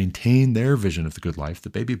 to maintain their vision of the good life, the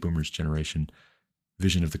baby boomers generation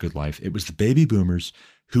vision of the good life. It was the baby boomers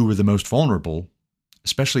who were the most vulnerable,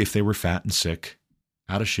 especially if they were fat and sick,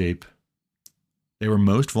 out of shape. They were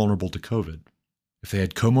most vulnerable to COVID. If they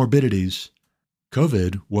had comorbidities,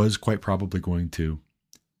 COVID was quite probably going to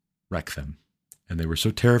wreck them. And they were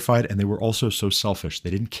so terrified, and they were also so selfish. They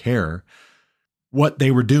didn't care what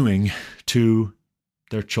they were doing to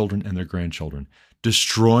their children and their grandchildren,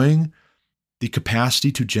 destroying the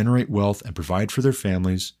capacity to generate wealth and provide for their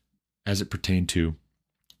families as it pertained to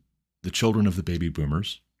the children of the baby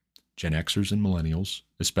boomers, Gen Xers and millennials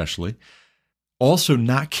especially, also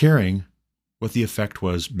not caring what the effect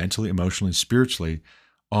was mentally, emotionally, spiritually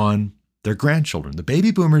on their grandchildren. The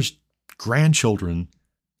baby boomers' grandchildren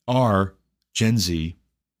are Gen Z,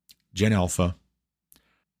 Gen Alpha.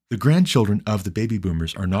 The grandchildren of the baby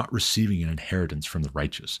boomers are not receiving an inheritance from the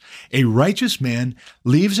righteous. A righteous man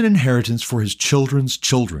leaves an inheritance for his children's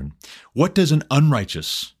children. What does an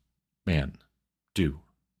unrighteous man do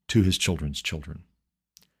to his children's children?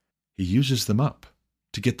 He uses them up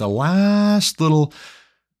to get the last little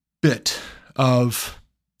bit of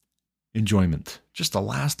enjoyment, just the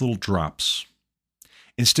last little drops.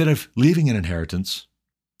 Instead of leaving an inheritance,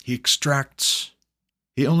 he extracts,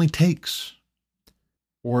 he only takes.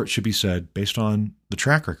 Or it should be said, based on the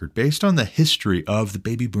track record, based on the history of the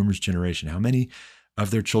baby boomers generation, how many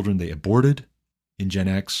of their children they aborted in Gen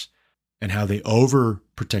X, and how they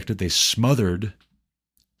overprotected, they smothered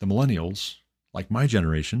the millennials, like my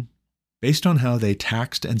generation, based on how they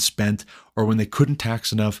taxed and spent, or when they couldn't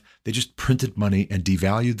tax enough, they just printed money and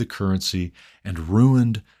devalued the currency and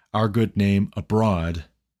ruined our good name abroad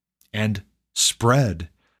and spread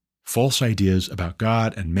false ideas about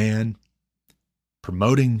God and man,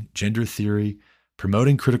 promoting gender theory,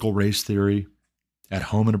 promoting critical race theory at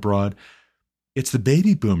home and abroad. It's the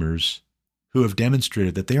baby boomers who have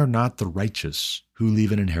demonstrated that they are not the righteous who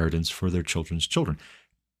leave an inheritance for their children's children.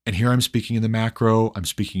 And here I'm speaking in the macro, I'm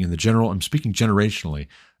speaking in the general, I'm speaking generationally.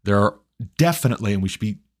 There are definitely, and we should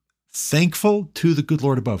be thankful to the good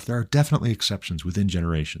Lord above, there are definitely exceptions within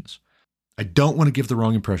generations. I don't want to give the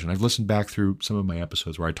wrong impression. I've listened back through some of my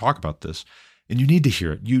episodes where I talk about this, and you need to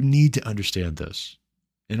hear it. You need to understand this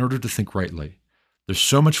in order to think rightly. There's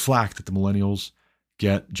so much flack that the millennials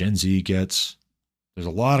get, Gen Z gets. There's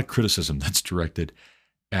a lot of criticism that's directed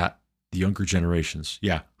at the younger generations.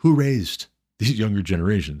 Yeah, who raised these younger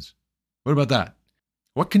generations? What about that?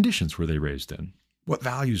 What conditions were they raised in? What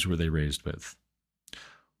values were they raised with?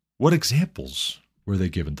 What examples were they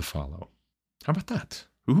given to follow? How about that?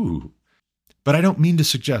 Ooh. But I don't mean to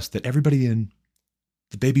suggest that everybody in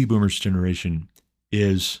the baby boomers generation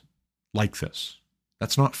is like this.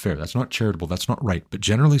 That's not fair. That's not charitable. That's not right. But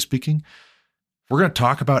generally speaking, if we're going to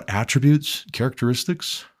talk about attributes,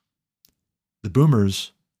 characteristics, the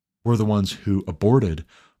boomers were the ones who aborted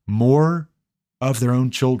more of their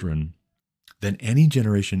own children than any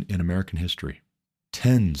generation in American history.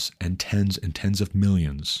 Tens and tens and tens of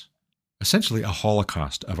millions. Essentially a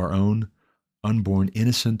holocaust of our own unborn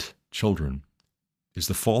innocent children is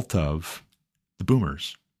the fault of the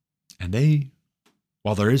boomers. And they,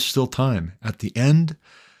 while there is still time, at the end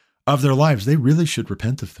of their lives, they really should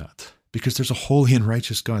repent of that, because there's a holy and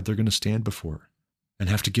righteous God they're going to stand before and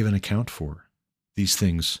have to give an account for these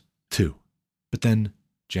things too. But then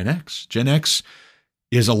Gen X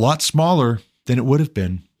is a lot smaller than it would have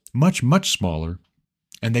been, much, much smaller.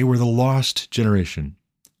 And they were the lost generation,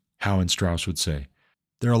 Howe and Strauss would say.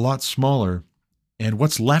 They're a lot smaller, and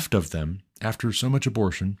what's left of them after so much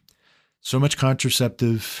abortion, so much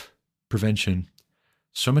contraceptive prevention,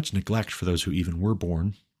 so much neglect for those who even were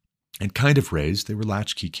born and kind of raised, they were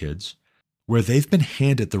latchkey kids, where they've been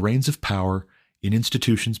handed the reins of power in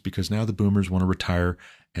institutions because now the boomers want to retire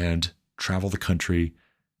and travel the country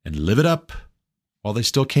and live it up while they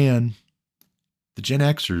still can. The Gen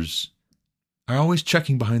Xers are always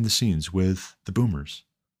checking behind the scenes with the boomers.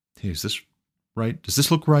 Hey, is this right? Does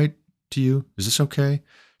this look right to you? Is this okay?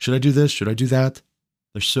 Should I do this? Should I do that?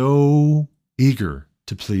 They're so eager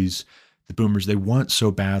to please the boomers. They want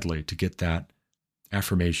so badly to get that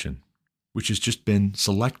affirmation, which has just been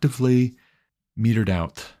selectively metered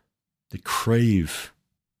out. They crave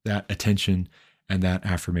that attention and that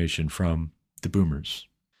affirmation from the boomers.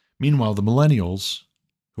 Meanwhile, the millennials,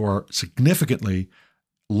 who are significantly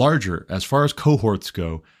larger as far as cohorts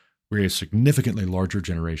go, we're a significantly larger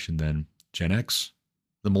generation than Gen X.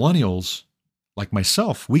 The millennials, like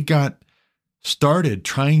myself, we got started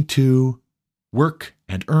trying to work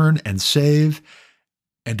and earn and save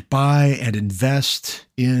and buy and invest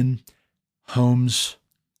in homes,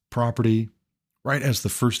 property, right as the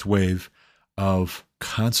first wave of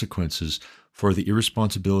consequences for the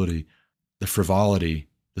irresponsibility, the frivolity,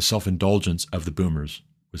 the self-indulgence of the boomers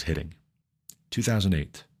was hitting.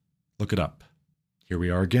 2008. Look it up. Here we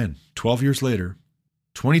are again, 12 years later,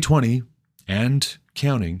 2020 and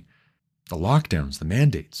counting, the lockdowns, the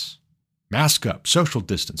mandates, mask up, social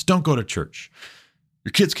distance, don't go to church.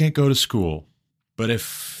 Your kids can't go to school. But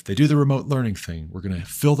if they do the remote learning thing, we're going to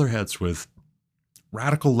fill their heads with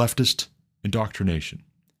radical leftist indoctrination.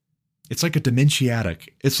 It's like a dementiatic.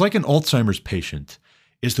 It's like an Alzheimer's patient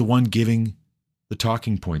is the one giving the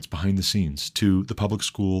talking points behind the scenes to the public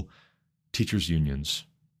school teachers' unions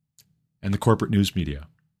and the corporate news media.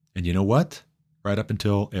 And you know what? Right up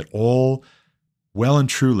until it all well and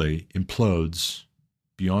truly implodes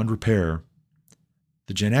beyond repair,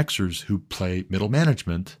 the Gen Xers who play middle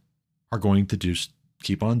management are going to just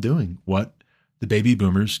keep on doing what the baby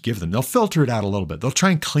boomers give them. They'll filter it out a little bit. They'll try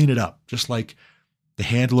and clean it up, just like the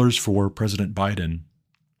handlers for President Biden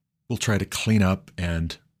will try to clean up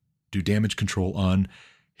and do damage control on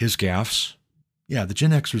his gaffes. Yeah, the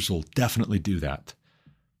Gen Xers will definitely do that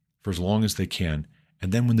for as long as they can.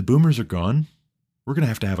 And then when the boomers are gone, we're going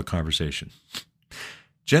to have a conversation.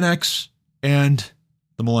 Gen X and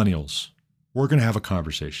the millennials, we're going to have a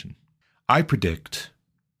conversation. I predict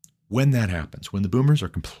when that happens, when the boomers are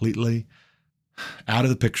completely out of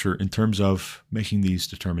the picture in terms of making these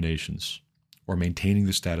determinations or maintaining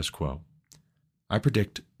the status quo, I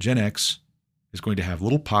predict Gen X is going to have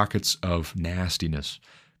little pockets of nastiness,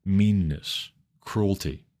 meanness,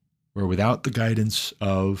 cruelty, where without the guidance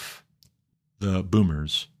of the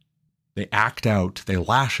boomers, they act out, they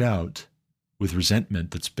lash out with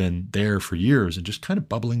resentment that's been there for years and just kind of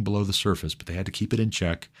bubbling below the surface, but they had to keep it in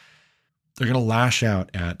check. They're going to lash out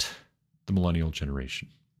at the millennial generation.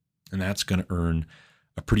 And that's going to earn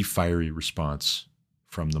a pretty fiery response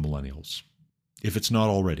from the millennials, if it's not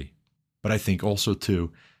already. But I think also,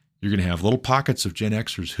 too, you're going to have little pockets of Gen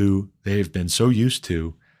Xers who they've been so used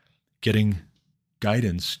to getting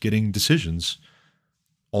guidance, getting decisions,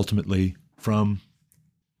 ultimately from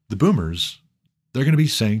the boomers. They're going to be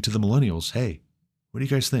saying to the millennials, hey, what do you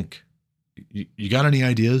guys think? You got any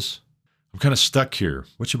ideas? I'm kind of stuck here.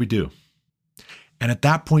 What should we do? And at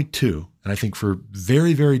that point, too, and I think for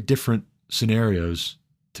very, very different scenarios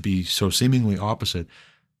to be so seemingly opposite,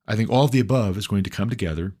 I think all of the above is going to come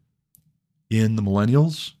together in the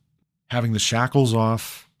millennials having the shackles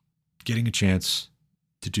off, getting a chance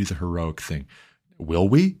to do the heroic thing. Will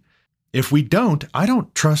we? If we don't, I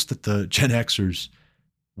don't trust that the Gen Xers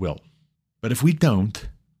will. But if we don't,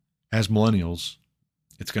 as millennials,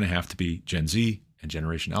 it's going to have to be Gen Z and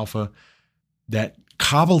Generation Alpha that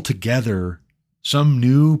cobble together some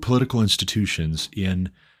new political institutions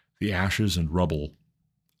in the ashes and rubble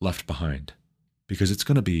left behind, because it's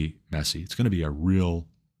going to be messy. It's going to be a real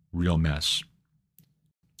mess.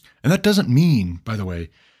 And that doesn't mean, by the way,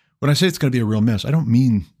 when I say it's going to be a real mess, I don't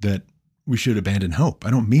mean that we should abandon hope.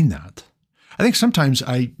 I don't mean that. I think sometimes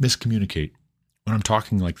I miscommunicate when I'm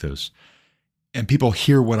talking like this, and people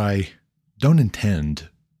hear what I don't intend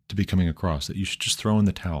to be coming across, that you should just throw in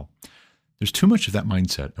the towel. There's too much of that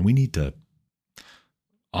mindset, and we need to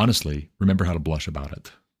honestly remember how to blush about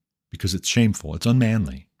it, because it's shameful. It's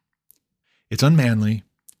unmanly. It's unmanly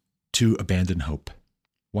to abandon hope.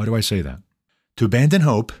 Why do I say that? To abandon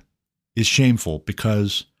hope is shameful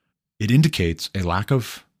because it indicates a lack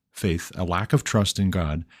of faith, a lack of trust in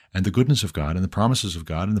God and the goodness of God and the promises of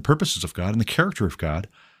God and the purposes of God and the character of God.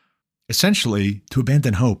 Essentially, to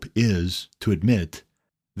abandon hope is to admit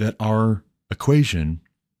that our equation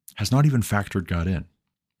has not even factored God in,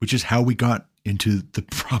 which is how we got into the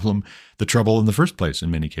problem, the trouble in the first place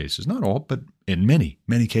in many cases. Not all, but in many,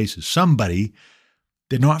 many cases. Somebody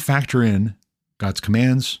did not factor in God's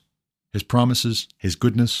commands, his promises, his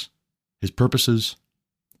goodness, his purposes,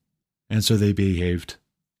 and so they behaved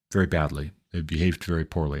very badly They've behaved very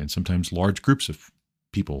poorly. And sometimes large groups of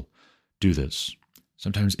people do this.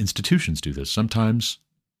 Sometimes institutions do this. Sometimes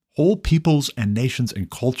whole peoples and nations and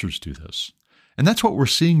cultures do this. And that's what we're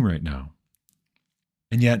seeing right now.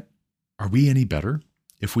 And yet, are we any better?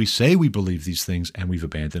 If we say we believe these things and we've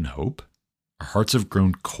abandoned hope, our hearts have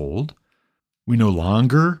grown cold, we no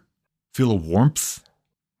longer feel a warmth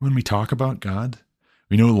when we talk about God,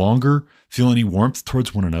 we no longer feel any warmth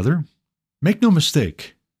towards one another. Make no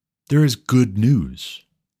mistake, there is good news.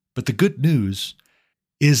 But the good news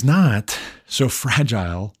is not so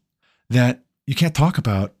fragile that you can't talk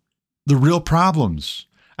about the real problems.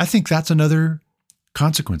 I think that's another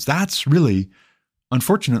consequence. That's really,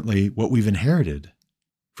 unfortunately, what we've inherited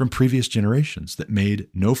from previous generations that made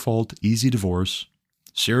no-fault, easy divorce,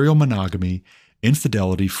 serial monogamy,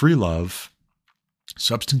 infidelity, free love,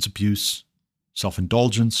 substance abuse,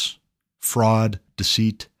 self-indulgence, fraud,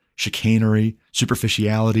 deceit, chicanery,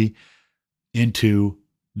 superficiality into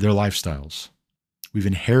their lifestyles. We've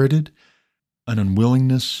inherited an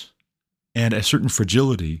unwillingness and a certain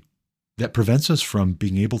fragility that prevents us from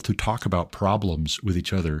being able to talk about problems with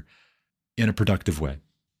each other in a productive way.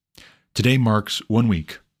 Today marks 1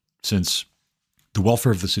 week since the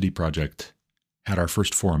Welfare of the City Project had our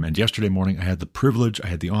first forum. And yesterday morning, I had the privilege, I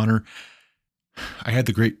had the honor, I had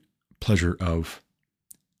the great pleasure of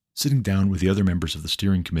sitting down with the other members of the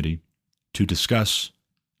steering committee to discuss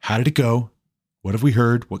how did it go? What have we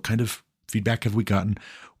heard? What kind of feedback have we gotten?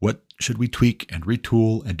 What should we tweak and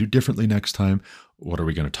retool and do differently next time? What are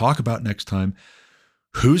we going to talk about next time?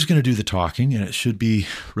 Who's going to do the talking? And it should be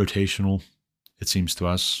rotational. It seems to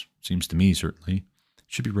us, seems to me certainly, it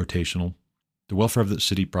should be rotational. The Welfare of the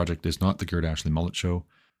City Project is not the Garrett Ashley Mullet Show,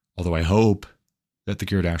 although I hope that the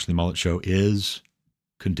Garrett Ashley Mullet Show is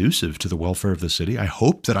conducive to the welfare of the city. I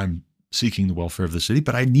hope that I'm seeking the welfare of the city,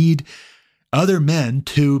 but I need other men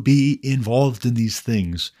to be involved in these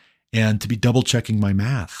things and to be double checking my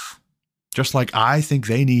math. Just like I think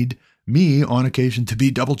they need me on occasion to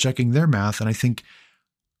be double checking their math. And I think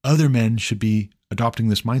other men should be adopting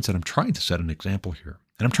this mindset. I'm trying to set an example here.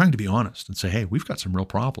 And I'm trying to be honest and say, hey, we've got some real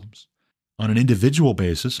problems. On an individual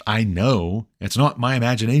basis, I know it's not my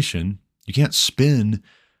imagination. You can't spin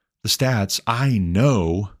the stats. I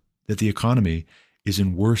know that the economy is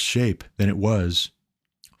in worse shape than it was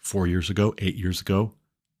 4 years ago, 8 years ago,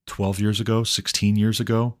 12 years ago, 16 years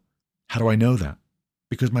ago. How do I know that?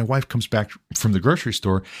 Because my wife comes back from the grocery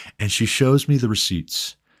store and she shows me the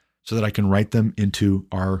receipts so that I can write them into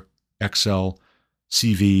our Excel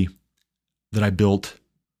CV that I built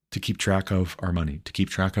to keep track of our money, to keep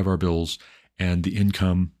track of our bills and the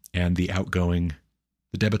income and the outgoing,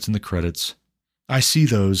 the debits and the credits. I see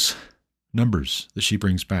those numbers that she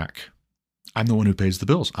brings back. I'm the one who pays the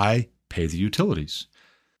bills. I pay the utilities.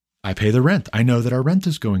 I pay the rent. I know that our rent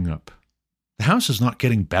is going up. The house is not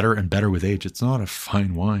getting better and better with age. It's not a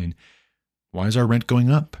fine wine. Why is our rent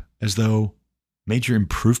going up? As though major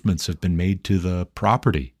improvements have been made to the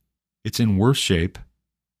property. It's in worse shape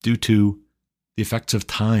due to the effects of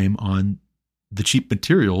time on the cheap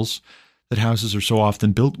materials that houses are so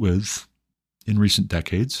often built with in recent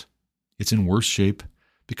decades. It's in worse shape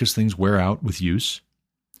because things wear out with use.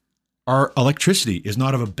 Our electricity is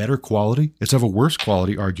not of a better quality. It's of a worse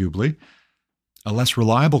quality, arguably, a less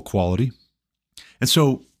reliable quality. And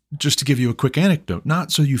so just to give you a quick anecdote,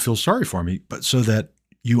 not so you feel sorry for me, but so that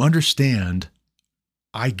you understand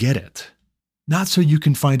I get it. Not so you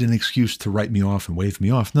can find an excuse to write me off and wave me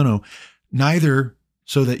off. No. Neither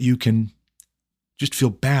so that you can just feel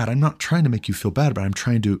bad. I'm not trying to make you feel bad, but I'm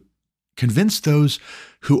trying to convince those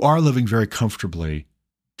who are living very comfortably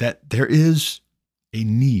that there is a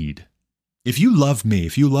need. If you love me,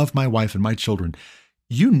 if you love my wife and my children,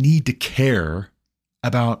 you need to care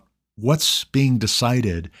about what's being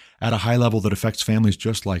decided at a high level that affects families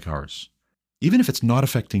just like ours, even if it's not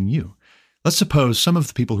affecting you. Let's suppose some of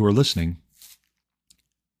the people who are listening,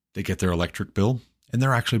 they get their electric bill and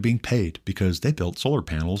they're actually being paid because they built solar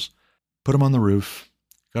panels, put them on the roof,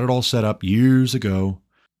 got it all set up years ago.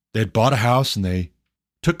 They had bought a house and they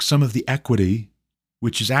took some of the equity,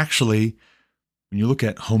 which is actually, when you look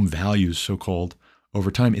at home values, so-called, over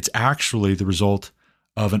time, it's actually the result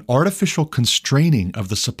of an artificial constraining of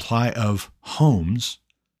the supply of homes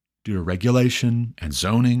due to regulation and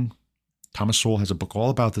zoning. Thomas Sowell has a book all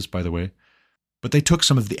about this, by the way. But they took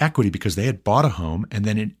some of the equity because they had bought a home and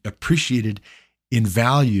then it appreciated in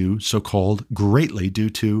value, so-called, greatly due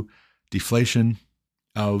to deflation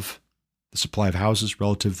of the supply of houses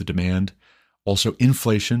relative to demand, also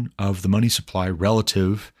inflation of the money supply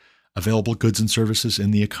relative available goods and services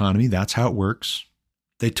in the economy. That's how it works.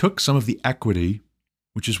 They took some of the equity,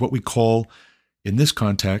 which is what we call, in this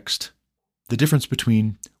context, the difference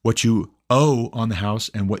between what you owe on the house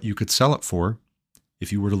and what you could sell it for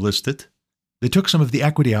if you were to list it. They took some of the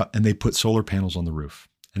equity out and they put solar panels on the roof,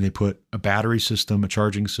 and they put a battery system, a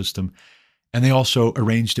charging system, and they also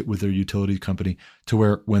arranged it with their utility company to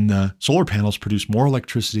where when the solar panels produce more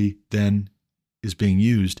electricity than is being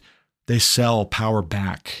used, they sell power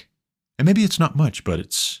back. And maybe it's not much, but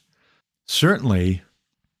it's certainly,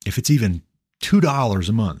 if it's even $2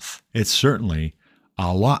 a month, it's certainly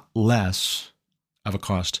a lot less of a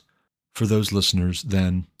cost for those listeners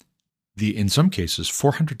than the, in some cases,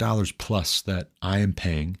 $400 plus that I am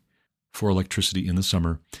paying for electricity in the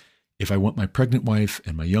summer if I want my pregnant wife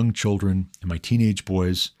and my young children and my teenage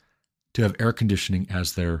boys to have air conditioning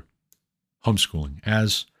as they're homeschooling,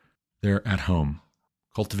 as they're at home,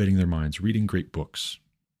 cultivating their minds, reading great books.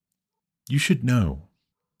 You should know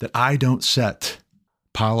that I don't set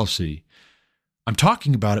policy. I'm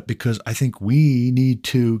talking about it because I think we need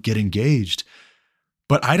to get engaged,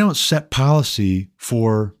 but I don't set policy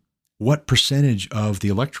for what percentage of the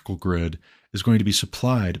electrical grid is going to be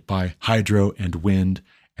supplied by hydro and wind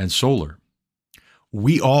and solar.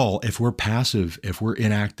 We all, if we're passive, if we're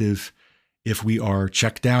inactive, if we are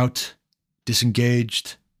checked out,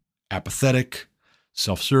 disengaged, apathetic,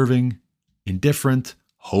 self-serving, indifferent,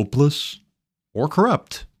 hopeless, or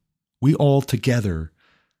corrupt, we all together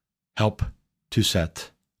help to set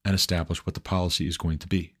and establish what the policy is going to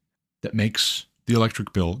be that makes the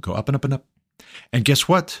electric bill go up and up and up. And guess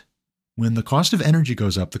what? When the cost of energy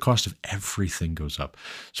goes up, the cost of everything goes up.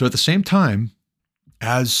 So at the same time,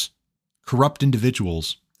 as corrupt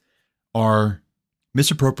individuals are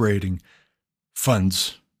misappropriating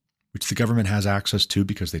funds, which the government has access to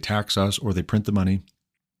because they tax us or they print the money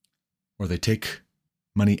or they take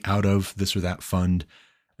money out of this or that fund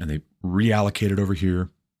and they reallocate it over here,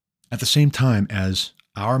 at the same time as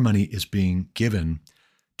our money is being given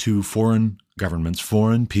to foreign governments,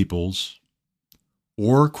 foreign peoples,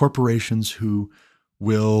 or corporations who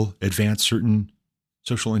will advance certain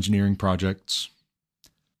social engineering projects,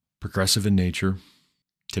 progressive in nature,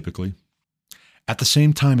 typically. At the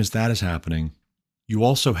same time as that is happening, you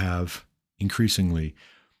also have increasingly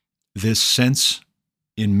this sense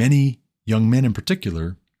in many young men in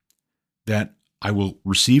particular that I will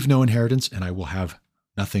receive no inheritance and I will have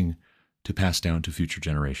nothing to pass down to future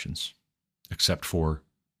generations except for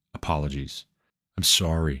apologies. I'm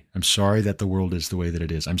sorry. I'm sorry that the world is the way that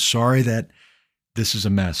it is. I'm sorry that this is a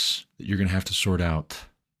mess that you're going to have to sort out.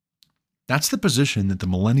 That's the position that the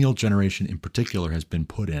millennial generation in particular has been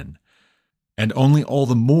put in. And only all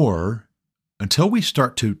the more, until we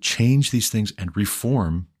start to change these things and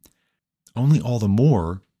reform, only all the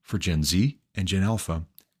more for Gen Z and Gen Alpha,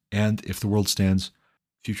 and if the world stands,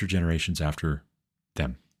 future generations after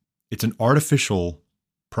them. It's an artificial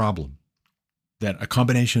problem that a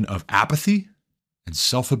combination of apathy and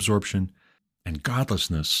self-absorption and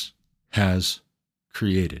godlessness has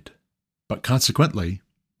created. But consequently,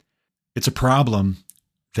 it's a problem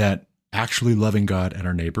that actually loving God and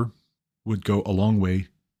our neighbor would go a long way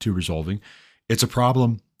to resolving. It's a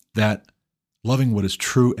problem that loving what is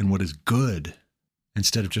true and what is good,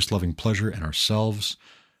 instead of just loving pleasure and ourselves,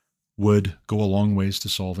 would go a long ways to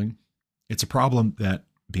solving. It's a problem that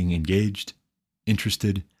being engaged,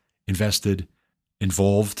 interested, invested,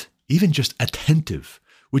 involved, even just attentive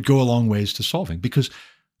would go a long ways to solving. Because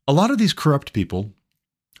a lot of these corrupt people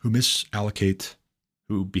who misallocate,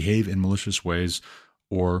 who behave in malicious ways,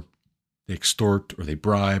 or they extort, or they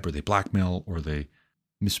bribe, or they blackmail, or they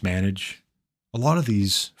mismanage, a lot of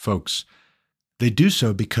these folks, they do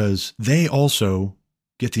so because they also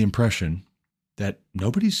get the impression that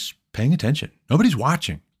nobody's paying attention. Nobody's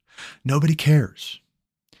watching. Nobody cares.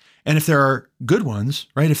 And if there are good ones,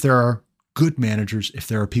 right? If there are good managers, if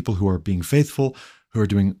there are people who are being faithful, who are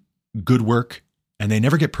doing good work, and they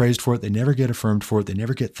never get praised for it, they never get affirmed for it, they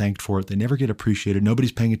never get thanked for it, they never get appreciated,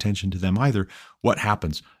 nobody's paying attention to them either, what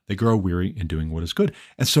happens? They grow weary in doing what is good.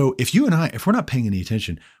 And so if you and I, if we're not paying any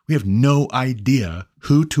attention, we have no idea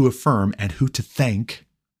who to affirm and who to thank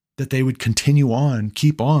that they would continue on,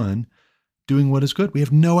 keep on doing what is good. We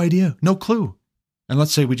have no idea, no clue. And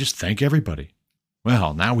let's say we just thank everybody.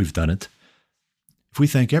 Well, now we've done it. If we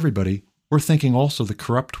thank everybody, we're thanking also the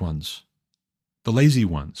corrupt ones, the lazy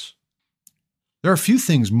ones. There are few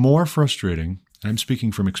things more frustrating, and I'm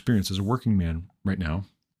speaking from experience as a working man right now,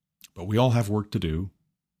 but we all have work to do.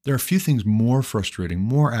 There are few things more frustrating,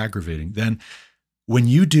 more aggravating than when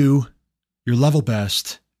you do your level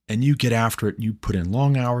best and you get after it and you put in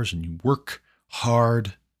long hours and you work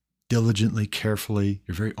hard, diligently, carefully,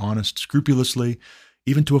 you're very honest, scrupulously,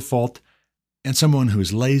 even to a fault, and someone who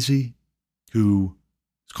is lazy, who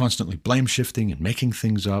It's constantly blame shifting and making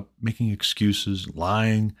things up, making excuses,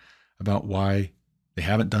 lying about why they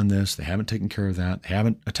haven't done this, they haven't taken care of that, they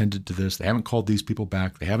haven't attended to this, they haven't called these people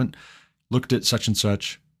back, they haven't looked at such and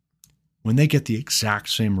such. When they get the exact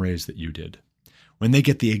same raise that you did, when they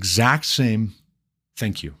get the exact same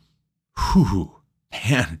thank you, whew,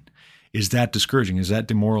 man, is that discouraging? Is that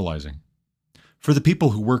demoralizing? For the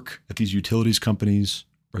people who work at these utilities companies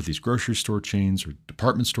or these grocery store chains or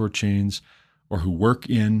department store chains, or who work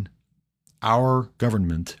in our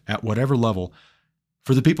government at whatever level,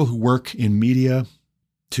 for the people who work in media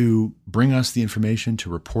to bring us the information, to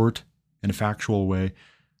report in a factual way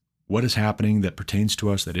what is happening that pertains to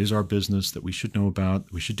us, that is our business, that we should know about,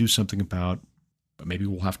 we should do something about, but maybe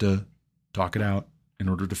we'll have to talk it out in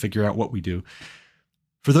order to figure out what we do.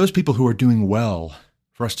 For those people who are doing well,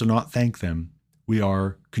 for us to not thank them, we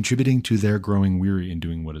are contributing to their growing weary in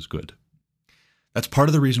doing what is good. That's part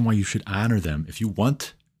of the reason why you should honor them. If you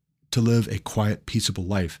want to live a quiet, peaceable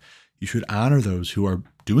life, you should honor those who are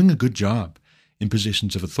doing a good job in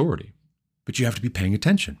positions of authority. But you have to be paying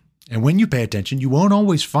attention. And when you pay attention, you won't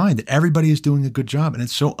always find that everybody is doing a good job. And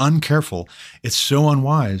it's so uncareful, it's so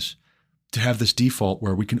unwise to have this default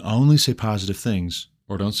where we can only say positive things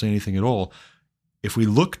or don't say anything at all. If we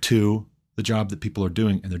look to the job that people are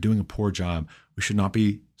doing and they're doing a poor job, we should not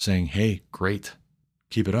be saying, hey, great,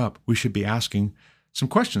 keep it up. We should be asking some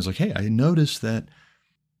questions like, hey, I noticed that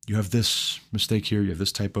you have this mistake here, you have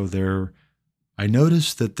this typo there. I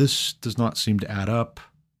noticed that this does not seem to add up.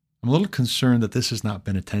 I'm a little concerned that this has not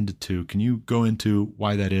been attended to. Can you go into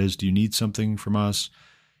why that is? Do you need something from us?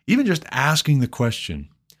 Even just asking the question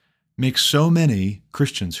makes so many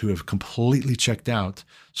Christians who have completely checked out,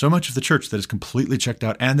 so much of the church that is completely checked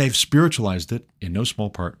out, and they've spiritualized it in no small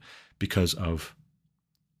part because of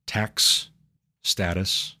tax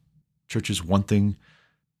status, churches wanting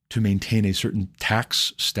to maintain a certain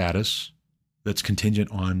tax status that's contingent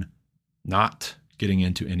on not getting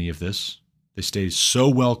into any of this. They stay so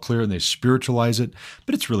well clear and they spiritualize it,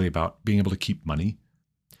 but it's really about being able to keep money.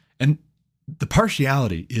 And the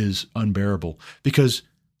partiality is unbearable because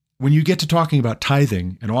when you get to talking about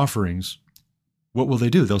tithing and offerings, what will they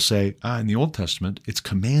do? They'll say, in the Old Testament, it's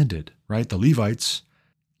commanded, right? The Levites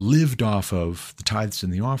lived off of the tithes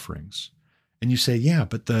and the offerings. And you say, yeah,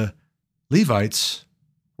 but the Levites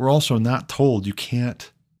were also not told you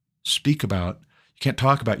can't speak about, you can't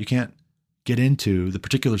talk about, you can't get into the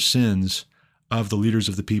particular sins of the leaders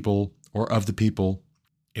of the people or of the people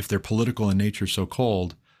if they're political in nature, so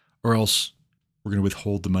called, or else we're going to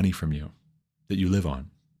withhold the money from you that you live on.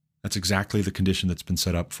 That's exactly the condition that's been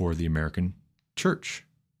set up for the American church.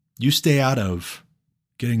 You stay out of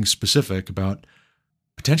getting specific about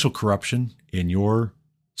potential corruption in your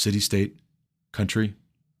city, state, country.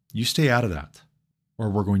 You stay out of that, or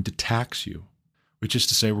we're going to tax you, which is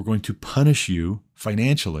to say we're going to punish you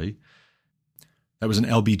financially. That was an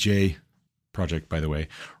LBJ project, by the way,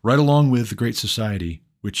 right along with the Great Society,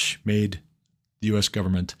 which made the U.S.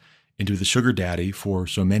 government into the sugar daddy for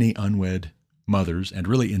so many unwed mothers and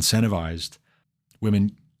really incentivized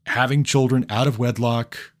women having children out of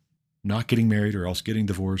wedlock, not getting married or else getting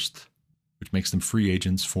divorced, which makes them free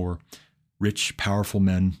agents for rich, powerful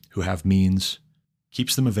men who have means,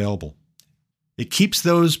 keeps them available. It keeps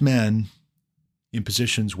those men in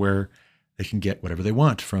positions where they can get whatever they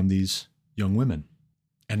want from these young women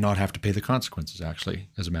and not have to pay the consequences, actually,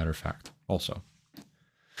 as a matter of fact, also.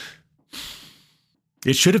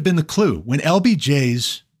 It should have been the clue. When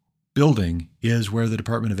LBJ's building is where the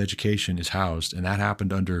Department of Education is housed, and that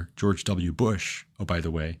happened under George W. Bush, oh, by the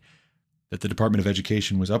way, that the Department of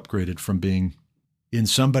Education was upgraded from being in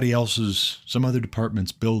somebody else's, some other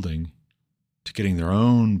department's building to getting their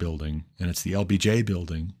own building, and it's the LBJ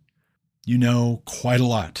building. You know quite a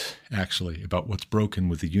lot, actually, about what's broken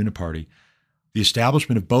with the Uniparty. The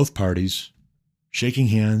establishment of both parties, shaking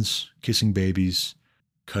hands, kissing babies,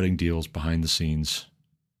 cutting deals behind the scenes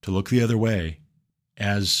to look the other way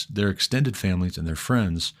as their extended families and their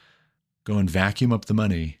friends go and vacuum up the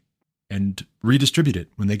money and redistribute it.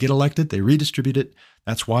 When they get elected, they redistribute it.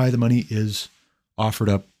 That's why the money is offered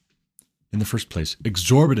up in the first place.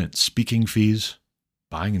 Exorbitant speaking fees,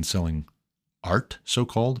 buying and selling art,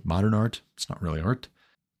 so-called, modern art. It's not really art.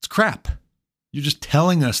 It's crap. You're just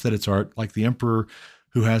telling us that it's art, like the emperor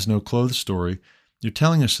who has no clothes story. You're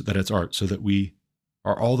telling us that it's art so that we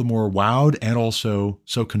are all the more wowed and also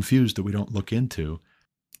so confused that we don't look into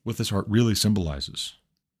what this art really symbolizes.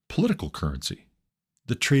 Political currency,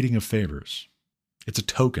 the trading of favors. It's a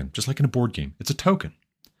token, just like in a board game. It's a token.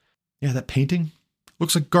 Yeah, that painting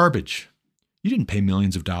looks like garbage. You didn't pay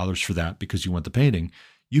millions of dollars for that because you want the painting.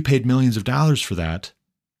 You paid millions of dollars for that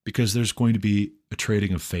because there's going to be a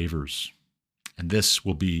trading of favors. And this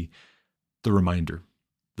will be the reminder,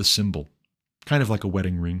 the symbol, kind of like a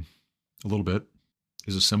wedding ring, a little bit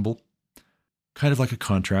is a symbol, kind of like a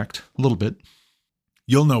contract, a little bit.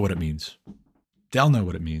 You'll know what it means. They'll know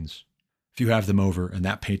what it means if you have them over and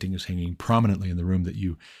that painting is hanging prominently in the room that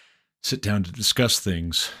you sit down to discuss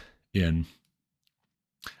things in.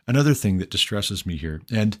 Another thing that distresses me here,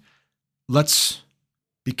 and let's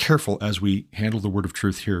be careful as we handle the word of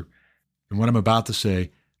truth here and what I'm about to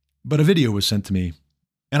say, but a video was sent to me,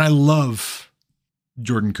 and I love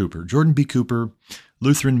Jordan Cooper. Jordan B. Cooper,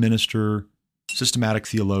 Lutheran minister, systematic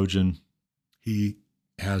theologian. He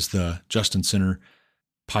has the Justin Sinner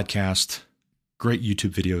podcast, great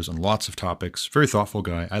YouTube videos on lots of topics, very thoughtful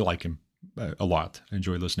guy. I like him a lot. I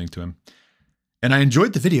enjoy listening to him. And I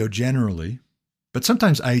enjoyed the video generally, but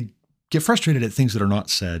sometimes I get frustrated at things that are not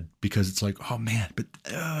said because it's like, oh man, but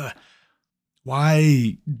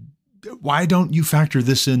why don't you factor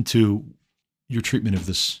this into your treatment of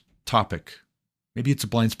this topic? Maybe it's a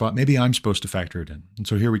blind spot. Maybe I'm supposed to factor it in. And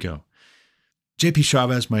so here we go. JP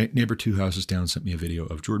Chavez, my neighbor 2 houses down, sent me a video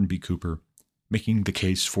of Jordan B. Cooper making the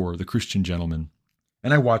case for the Christian gentleman.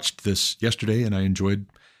 And I watched this yesterday and I enjoyed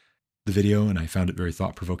the video and I found it very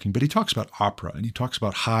thought-provoking. But he talks about opera and he talks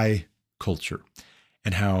about high culture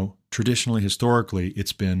and how traditionally, historically,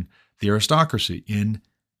 it's been the aristocracy in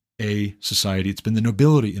a society. It's been the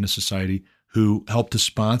nobility in a society who help to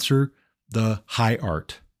sponsor the high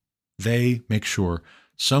art. They make sure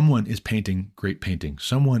someone is painting great paintings.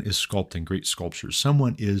 Someone is sculpting great sculptures.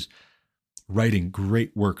 Someone is writing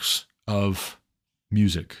great works of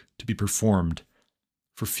music to be performed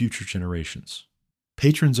for future generations.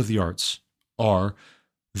 Patrons of the arts are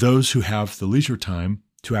those who have the leisure time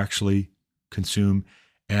to actually consume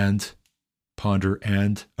and ponder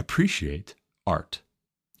and appreciate art.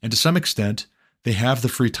 And to some extent, they have the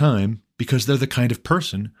free time because they're the kind of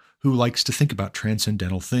person who likes to think about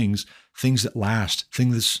transcendental things, things that last,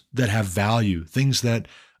 things that have value, things that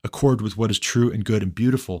accord with what is true and good and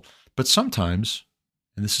beautiful. But sometimes,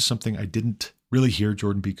 and this is something I didn't really hear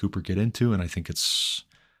Jordan B. Cooper get into, and I think it's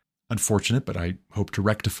unfortunate, but I hope to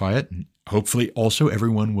rectify it. And hopefully also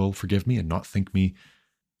everyone will forgive me and not think me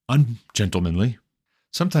ungentlemanly.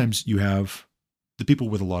 Sometimes you have the people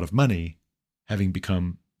with a lot of money having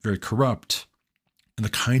become very corrupt, and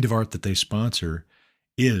the kind of art that they sponsor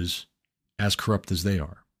is as corrupt as they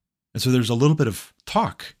are. And so there's a little bit of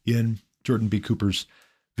talk in Jordan B. Cooper's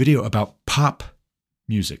video about pop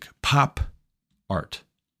music, pop art,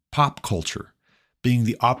 pop culture being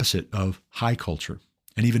the opposite of high culture.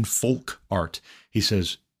 And even folk art, he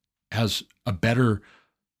says, has a better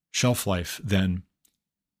shelf life than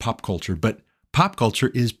pop culture. But pop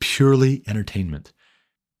culture is purely entertainment.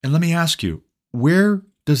 And let me ask you, where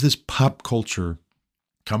does this pop culture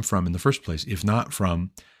come from in the first place, if not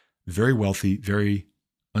from very wealthy, very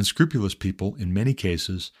unscrupulous people, in many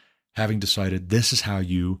cases, having decided this is how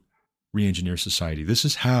you re-engineer society. This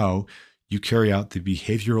is how you carry out the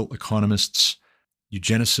behavioral economists'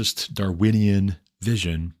 eugenicist Darwinian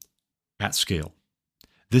vision at scale.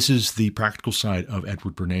 This is the practical side of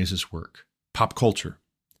Edward Bernays' work. Pop culture,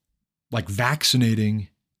 like vaccinating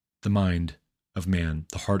the mind of man,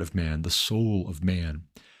 the heart of man, the soul of man,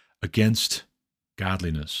 against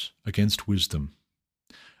godliness, against wisdom,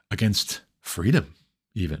 against freedom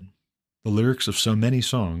even. The lyrics of so many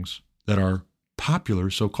songs that are popular,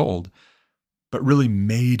 so-called, but really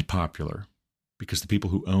made popular because the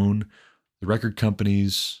people who own the record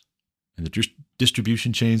companies and the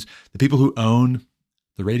distribution chains, the people who own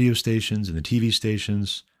the radio stations and the TV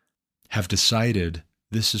stations have decided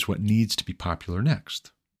this is what needs to be popular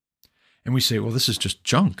next. And we say, well, this is just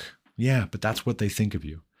junk. Yeah, but that's what they think of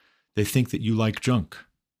you. They think that you like junk.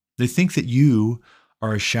 They think that you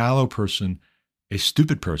are a shallow person, a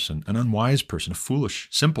stupid person, an unwise person, a foolish,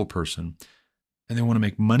 simple person. And they want to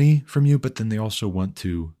make money from you, but then they also want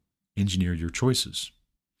to engineer your choices.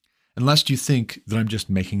 And lest you think that I'm just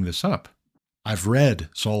making this up, I've read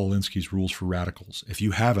Saul Alinsky's Rules for Radicals. If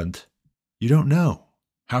you haven't, you don't know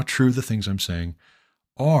how true the things I'm saying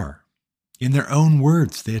are. In their own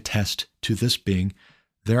words, they attest to this being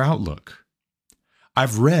their outlook.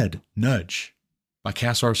 I've read Nudge by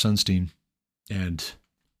Cass R. Sunstein and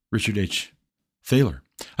Richard H. Thaler.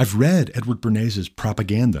 I've read Edward Bernays'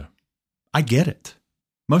 Propaganda. I get it.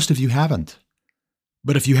 Most of you haven't.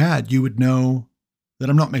 But if you had, you would know that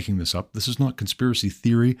I'm not making this up. This is not conspiracy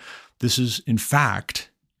theory. This is, in fact,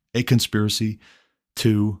 a conspiracy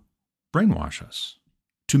to brainwash us,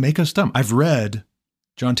 to make us dumb. I've read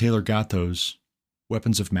John Taylor Gatto's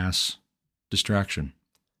Weapons of Mass Distraction.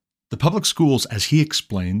 The public schools, as he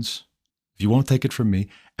explains, if you won't take it from me,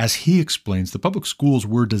 as he explains, the public schools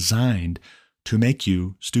were designed to make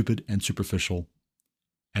you stupid and superficial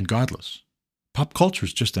and godless. Pop culture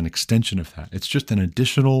is just an extension of that. It's just an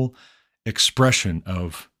additional expression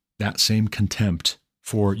of that same contempt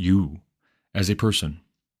for you as a person.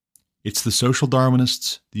 It's the social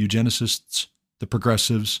Darwinists, the eugenicists, the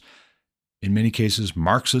progressives, in many cases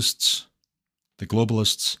Marxists, the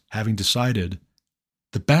globalists, having decided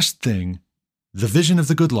the best thing, the vision of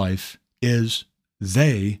the good life, is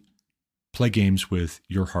they play games with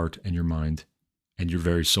your heart and your mind and your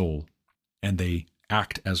very soul, and they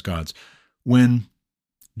act as gods. When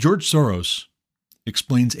George Soros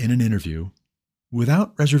explains in an interview,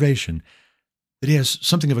 without reservation, that he has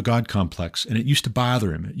something of a God complex, and it used to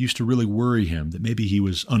bother him, it used to really worry him that maybe he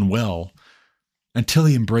was unwell, until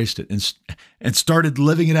he embraced it and started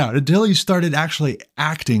living it out, until he started actually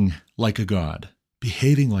acting like a god,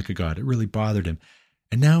 behaving like a god. It really bothered him.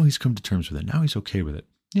 And now he's come to terms with it. Now he's okay with it.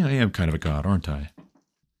 Yeah, I am kind of a god, aren't I?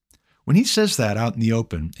 When he says that out in the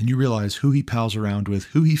open, and you realize who he pals around with,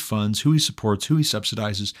 who he funds, who he supports, who he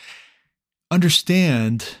subsidizes,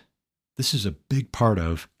 understand this is a big part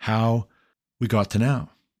of how we got to now,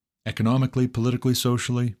 economically, politically,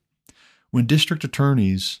 socially. When district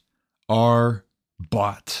attorneys are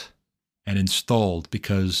bought and installed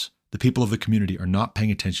because the people of the community are not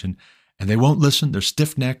paying attention and they won't listen, they're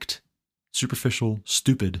stiff-necked, superficial,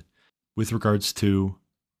 stupid with regards to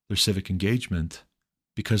their civic engagement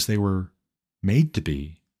because they were made to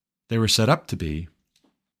be, they were set up to be.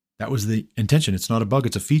 That was the intention. It's not a bug,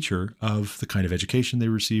 it's a feature of the kind of education they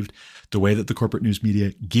received, the way that the corporate news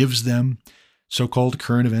media gives them so-called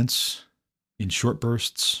current events in short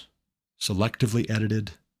bursts, selectively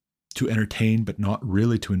edited to entertain, but not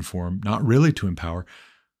really to inform, not really to empower.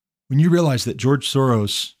 When you realize that George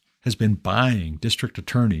Soros has been buying district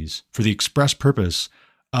attorneys for the express purpose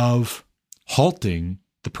of halting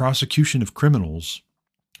the prosecution of criminals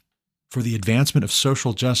for the advancement of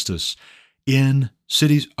social justice in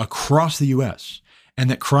cities across the U.S., and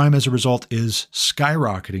that crime as a result is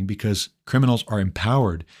skyrocketing because criminals are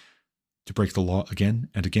empowered to break the law again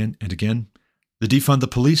and again and again. The defund the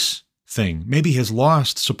police thing maybe has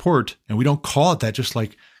lost support, and we don't call it that, just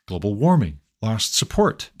like global warming lost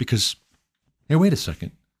support because, hey, wait a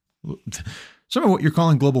second. Some of what you're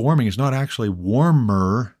calling global warming is not actually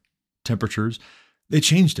warmer temperatures. They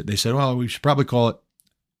changed it. They said, well, we should probably call it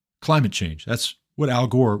climate change. That's what Al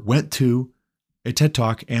Gore went to a TED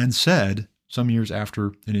Talk and said some years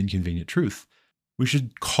after An Inconvenient Truth. We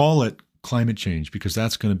should call it climate change because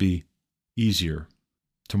that's going to be easier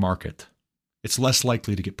to market. It's less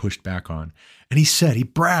likely to get pushed back on. And he said, he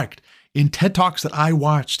bragged in TED Talks that I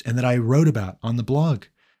watched and that I wrote about on the blog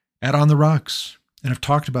at On the Rocks and I've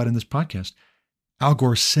talked about in this podcast. Al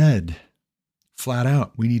Gore said flat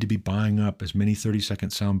out, we need to be buying up as many 30-second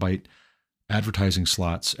soundbite advertising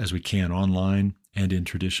slots as we can online and in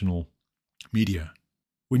traditional media.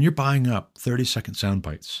 When you're buying up 30-second sound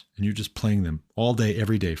bites and you're just playing them all day,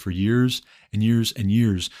 every day for years and years and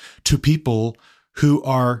years to people who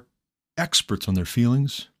are experts on their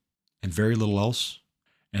feelings and very little else,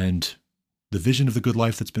 and the vision of the good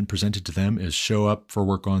life that's been presented to them is show up for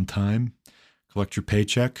work on time, collect your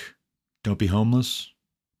paycheck, don't be homeless,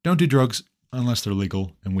 don't do drugs unless they're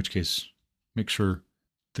legal, in which case make sure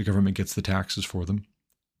the government gets the taxes for them.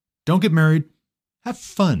 Don't get married, have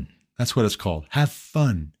fun. That's what it's called. Have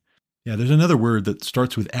fun. Yeah, there's another word that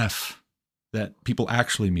starts with F that people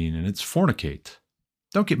actually mean, and it's fornicate.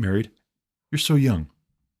 Don't get married. You're so young.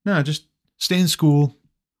 No, just stay in school,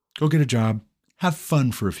 go get a job, have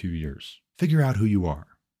fun for a few years. Figure out who you are.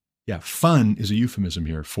 Yeah, fun is a euphemism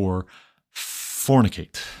here for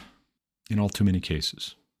fornicate in all too many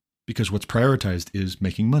cases, because what's prioritized is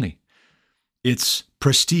making money. It's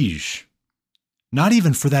prestige, not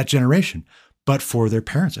even for that generation, but for their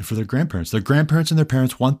parents and for their grandparents. Their grandparents and their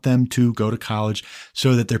parents want them to go to college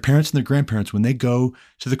so that their parents and their grandparents, when they go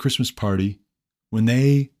to the Christmas party, when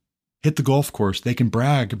they hit the golf course, they can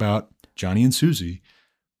brag about Johnny and Susie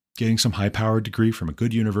getting some high-powered degree from a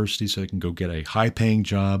good university so they can go get a high-paying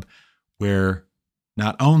job where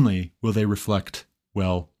not only will they reflect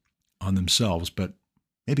well on themselves, but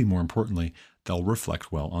maybe more importantly, they'll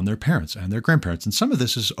reflect well on their parents and their grandparents. And some of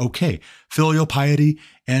this is okay. Filial piety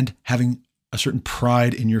and having a certain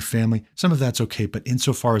pride in your family, some of that's okay. But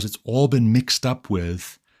insofar as it's all been mixed up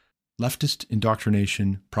with leftist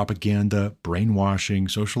indoctrination, propaganda, brainwashing,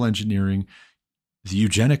 social engineering, the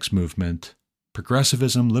eugenics movement,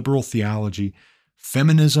 progressivism, liberal theology,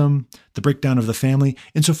 feminism, the breakdown of the family,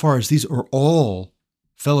 insofar as these are all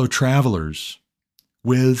fellow travelers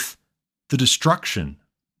with the destruction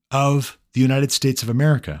of the United States of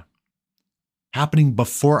America, happening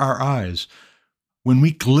before our eyes when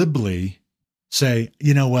we glibly say,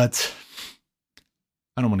 you know what?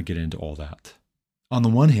 I don't want to get into all that. On the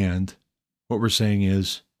one hand, what we're saying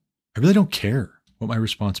is, I really don't care what my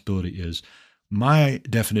responsibility is. My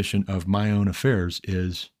definition of my own affairs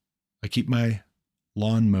is I keep my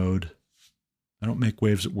lawn mowed. I don't make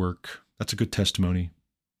waves at work. That's a good testimony.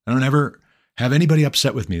 I don't ever have anybody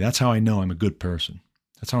upset with me. That's how I know I'm a good person.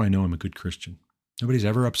 That's how I know I'm a good Christian. Nobody's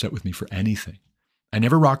ever upset with me for anything. I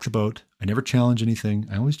never rock the boat. I never challenge anything.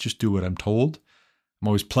 I always just do what I'm told. I'm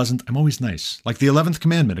always pleasant. I'm always nice. Like the 11th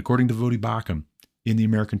commandment, according to Voddie Baucham in the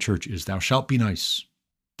American church, is thou shalt be nice.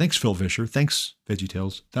 Thanks, Phil Vischer. Thanks,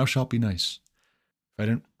 VeggieTales. Thou shalt be nice. If I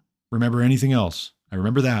didn't remember anything else, I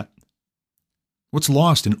remember that. What's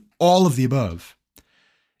lost in all of the above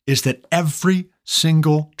is that every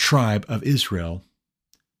single tribe of Israel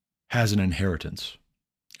has an inheritance.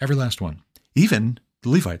 Every last one. Even the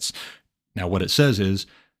Levites. Now, what it says is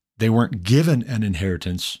they weren't given an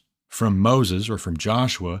inheritance from Moses or from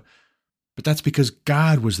Joshua, but that's because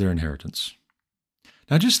God was their inheritance.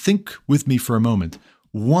 Now, just think with me for a moment.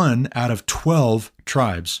 1 out of 12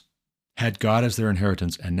 tribes had God as their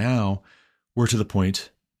inheritance, and now we're to the point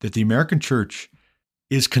that the American church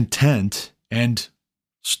is content and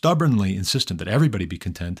stubbornly insistent that everybody be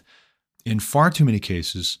content in far too many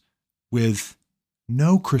cases with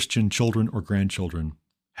no Christian children or grandchildren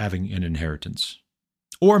having an inheritance.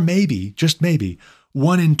 Or maybe, just maybe,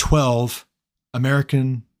 1 in 12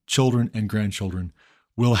 American children and grandchildren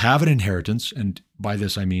will have an inheritance, and by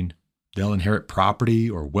this I mean they'll inherit property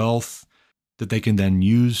or wealth that they can then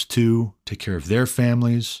use to take care of their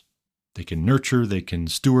families. They can nurture, they can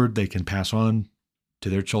steward, they can pass on to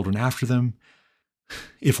their children after them.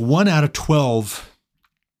 If 1 out of 12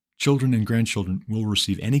 children and grandchildren will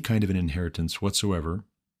receive any kind of an inheritance whatsoever,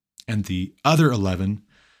 and the other 11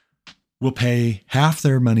 will pay half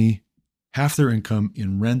their money, half their income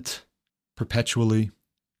in rent perpetually,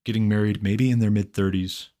 getting married maybe in their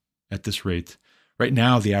mid-30s at this rate. Right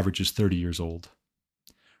now, the average is 30 years old.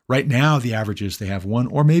 Right now, the average is they have 1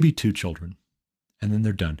 or maybe 2 children, and then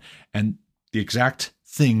they're done. And the exact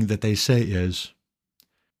thing that they say is,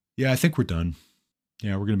 yeah, I think we're done.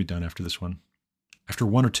 Yeah, we're going to be done after this one. After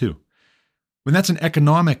 1 or 2. When that's an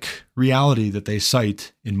economic reality that they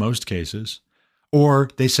cite in most cases, or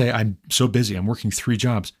they say, I'm so busy, I'm working 3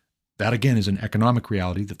 jobs. That again is an economic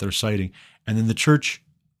reality that they're citing. And then the church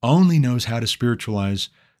only knows how to spiritualize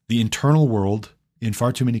the internal world in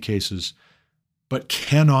far too many cases, but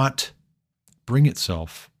cannot bring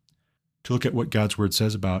itself to look at what God's word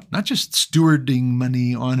says about not just stewarding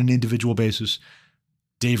money on an individual basis.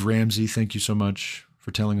 Dave Ramsey, thank you so much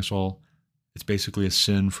for telling us all it's basically a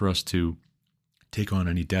sin for us to take on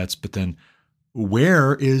any debts. But then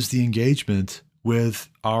where is the engagement with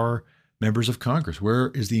our members of Congress? Where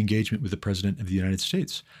is the engagement with the President of the United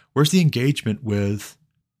States? Where's the engagement with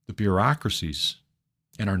the bureaucracies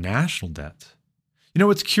and our national debt? You know,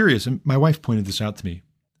 what's curious, and my wife pointed this out to me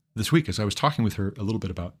this week as I was talking with her a little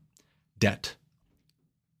bit about debt.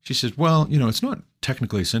 She said, well, you know, it's not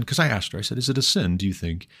technically a sin, because I asked her, I said, is it a sin, do you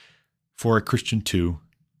think, for a Christian to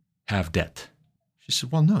have debt? She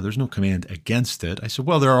said, well, no, there's no command against it. I said,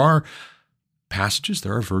 well, there are passages,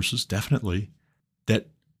 there are verses, definitely, that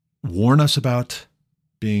warn us about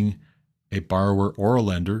being a borrower or a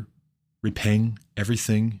lender, repaying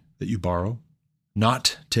everything that you borrow,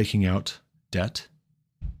 not taking out debt,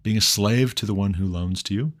 being a slave to the one who loans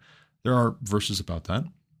to you. There are verses about that.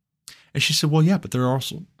 And she said, well, yeah, but there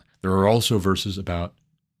are also verses about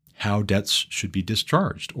how debts should be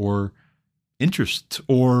discharged, or interest,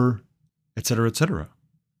 or et cetera, et cetera.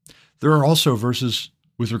 There are also verses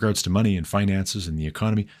with regards to money and finances and the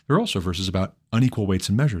economy. There are also verses about unequal weights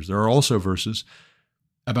and measures. There are also verses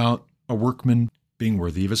about a workman being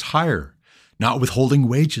worthy of his hire, not withholding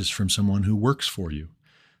wages from someone who works for you.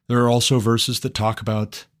 There are also verses that talk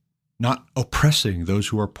about not oppressing those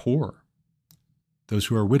who are poor, those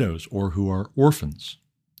who are widows or who are orphans,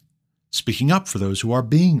 speaking up for those who are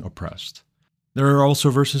being oppressed. There are also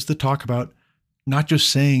verses that talk about not just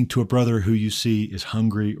saying to a brother who you see is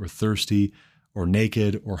hungry or thirsty or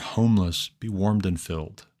naked or homeless, be warmed and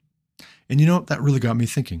filled. And you know, that really got me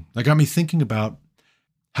thinking. That got me thinking about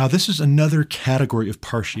how this is another category of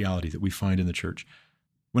partiality that we find in the church.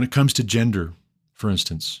 When it comes to gender, for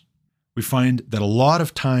instance, we find that a lot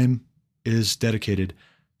of time is dedicated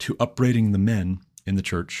to upbraiding the men in the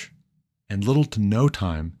church, and little to no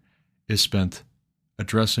time is spent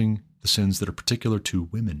addressing the sins that are particular to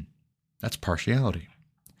women. That's partiality.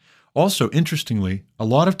 Also, interestingly, a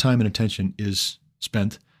lot of time and attention is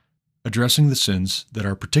spent addressing the sins that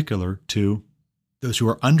are particular to those who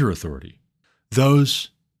are under authority, those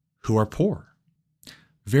who are poor.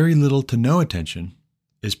 Very little to no attention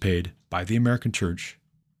is paid by the American church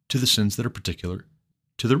to the sins that are particular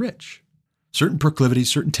to the rich. Certain proclivities,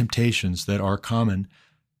 certain temptations that are common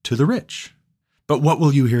to the rich. But what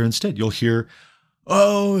will you hear instead? You'll hear,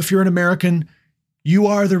 oh, if you're an American, you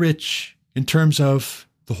are the rich in terms of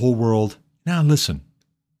the whole world. Now listen.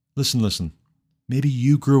 Maybe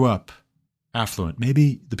you grew up affluent.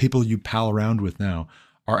 Maybe the people you pal around with now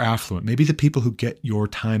are affluent. Maybe the people who get your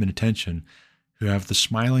time and attention, who have the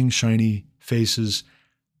smiling, shiny faces,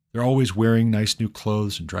 they're always wearing nice new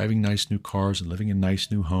clothes and driving nice new cars and living in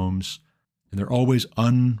nice new homes. And they're always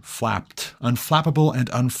unflappable and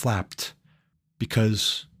unflapped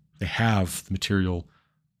because they have the material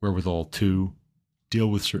wherewithal to deal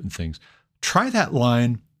with certain things. Try that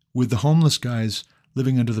line with the homeless guys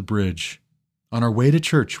living under the bridge. On our way to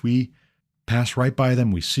church, we pass right by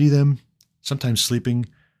them. We see them, sometimes sleeping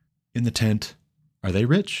in the tent. Are they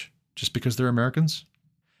rich just because they're Americans?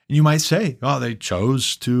 And you might say, oh, they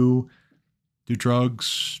chose to do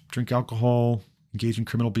drugs, drink alcohol, engage in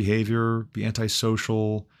criminal behavior, be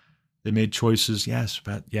antisocial. They made choices. Yes.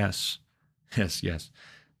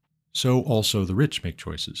 So also the rich make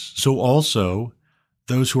choices. So also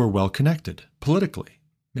those who are well-connected politically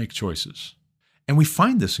make choices. And we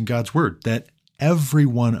find this in God's word, that every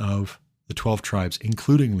one of the 12 tribes,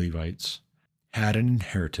 including Levites, had an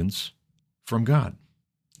inheritance from God.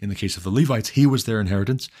 In the case of the Levites, he was their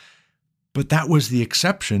inheritance, but that was the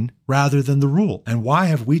exception rather than the rule. And why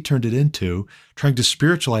have we turned it into trying to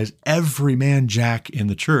spiritualize every man jack in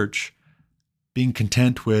the church, being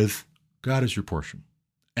content with God is your portion,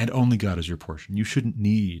 and only God is your portion? You shouldn't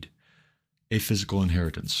need a physical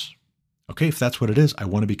inheritance. Okay, if that's what it is, I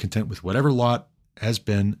want to be content with whatever lot has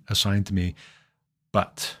been assigned to me.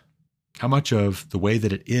 But how much of the way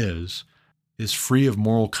that it is free of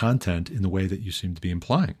moral content in the way that you seem to be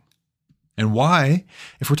implying? And why,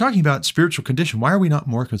 if we're talking about spiritual condition, why are we not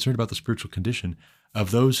more concerned about the spiritual condition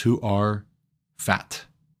of those who are fat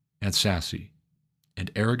and sassy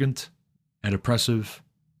and arrogant and oppressive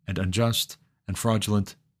and unjust and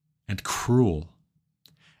fraudulent and cruel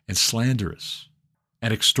and slanderous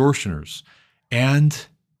and extortioners and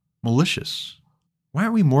malicious? Why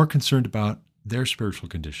are we more concerned about their spiritual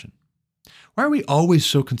condition? Why are we always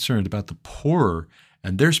so concerned about the poorer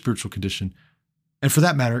and their spiritual condition? And for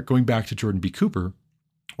that matter, going back to Jordan B. Cooper,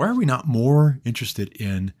 why are we not more interested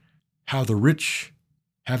in how the rich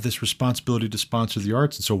have this responsibility to sponsor the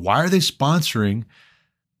arts? And so why are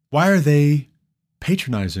they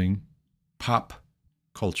patronizing pop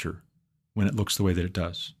culture when it looks the way that it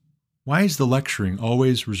does? Why is the lecturing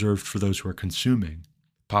always reserved for those who are consuming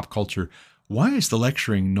pop culture? Why is the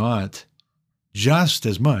lecturing not just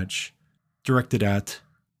as much directed at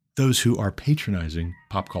those who are patronizing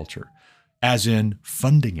pop culture, as in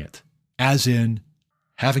funding it, as in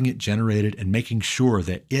having it generated and making sure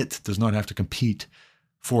that it does not have to compete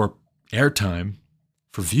for airtime,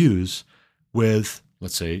 for views with,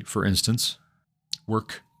 let's say, for instance,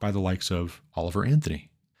 work by the likes of Oliver Anthony?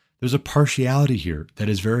 There's a partiality here that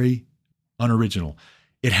is very unoriginal.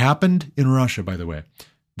 It happened in Russia, by the way,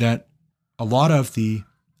 that a lot of the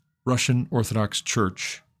Russian Orthodox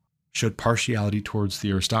Church showed partiality towards the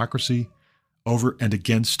aristocracy over and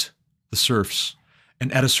against the serfs.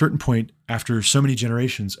 And at a certain point, after so many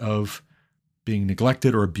generations of being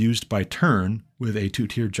neglected or abused by turn with a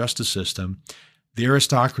two-tier justice system, the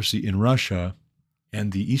aristocracy in Russia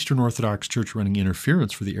and the Eastern Orthodox Church running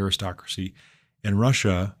interference for the aristocracy in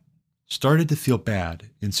Russia started to feel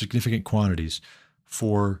bad in significant quantities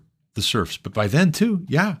for the serfs. But by then too,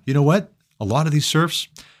 yeah, you know what? A lot of these serfs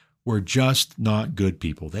were just not good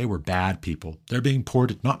people. They were bad people. Their being poor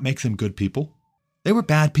did not make them good people. They were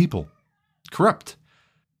bad people, corrupt.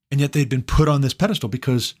 And yet they'd been put on this pedestal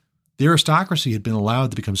because the aristocracy had been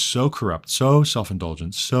allowed to become so corrupt, so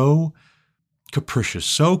self-indulgent, so capricious,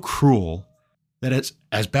 so cruel that it's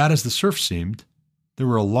as bad as the serfs seemed. There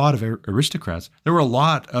were a lot of aristocrats. There were a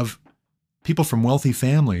lot of people from wealthy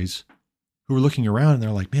families who were looking around and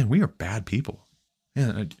they're like, man, we are bad people.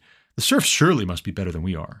 Man, the serfs surely must be better than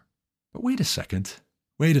we are. But wait a second.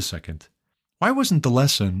 Why wasn't the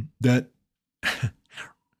lesson that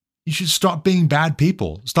you should stop being bad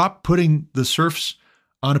people? Stop putting the serfs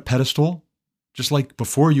on a pedestal, just like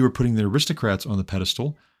before you were putting the aristocrats on the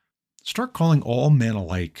pedestal. Start calling all men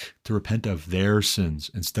alike to repent of their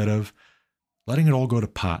sins instead of letting it all go to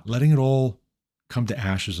pot, letting it all come to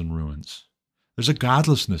ashes and ruins. There's a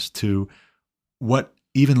godlessness to what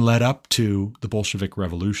even led up to the Bolshevik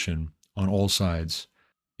Revolution on all sides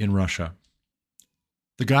in Russia.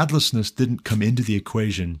 The godlessness didn't come into the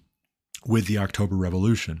equation with the October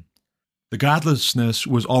Revolution. The godlessness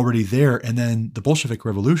was already there, and then the Bolshevik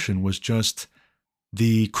Revolution was just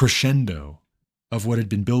the crescendo of what had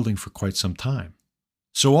been building for quite some time.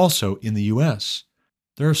 So also in the U.S.,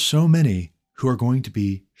 there are so many who are going to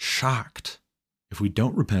be shocked if we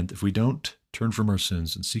don't repent, if we don't turn from our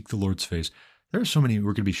sins and seek the Lord's face. There are so many who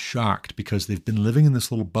are going to be shocked because they've been living in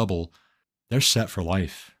this little bubble. They're set for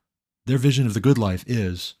life. Their vision of the good life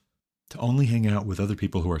is to only hang out with other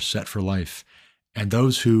people who are set for life. And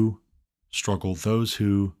those who struggle, those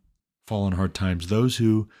who fall on hard times, those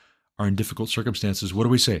who are in difficult circumstances, what do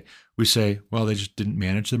we say? We say, well, they just didn't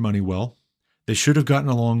manage their money well. They should have gotten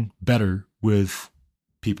along better with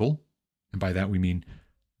people. And by that we mean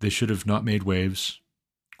they should have not made waves,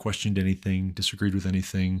 questioned anything, disagreed with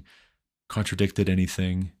anything, contradicted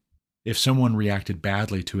anything. If someone reacted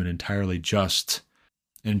badly to an entirely just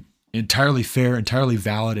and entirely fair, entirely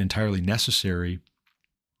valid, entirely necessary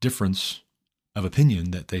difference of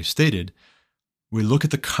opinion that they stated, we look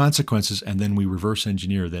at the consequences and then we reverse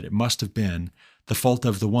engineer that it must have been the fault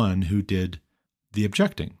of the one who did the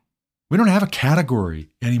objecting. We don't have a category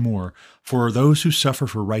anymore for those who suffer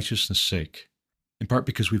for righteousness' sake, in part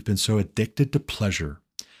because we've been so addicted to pleasure,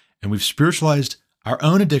 and we've spiritualized our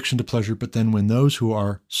own addiction to pleasure. But then when those who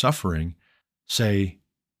are suffering say,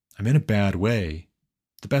 I'm in a bad way,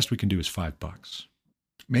 the best we can do is $5.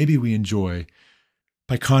 Maybe we enjoy,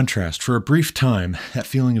 by contrast, for a brief time, that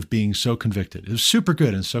feeling of being so convicted. It was super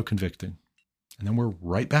good and so convicting. And then we're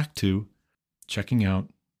right back to checking out,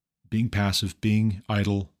 being passive, being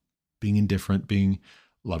idle, being indifferent, being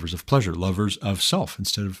lovers of pleasure, lovers of self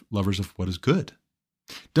instead of lovers of what is good.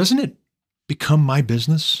 Doesn't it become my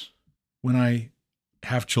business when I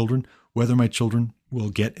have children, whether my children will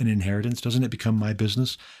get an inheritance? Doesn't it become my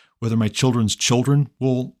business whether my children's children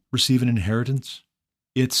will receive an inheritance?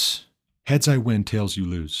 It's heads I win, tails you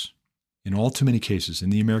lose in all too many cases in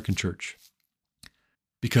the American church.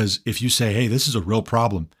 Because if you say, hey, this is a real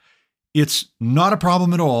problem, it's not a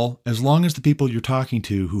problem at all as long as the people you're talking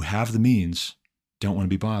to who have the means don't want to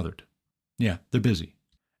be bothered. Yeah, they're busy.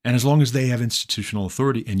 And as long as they have institutional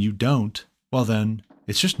authority and you don't, well then,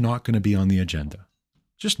 it's just not going to be on the agenda.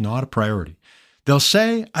 Just not a priority. They'll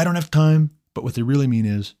say, I don't have time, but what they really mean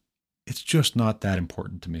is, it's just not that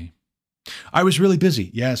important to me. I was really busy.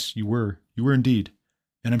 Yes, you were. You were indeed.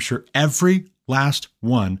 And I'm sure every last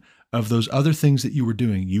one of those other things that you were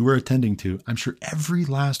doing, you were attending to, I'm sure every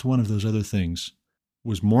last one of those other things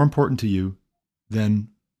was more important to you than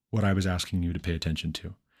what I was asking you to pay attention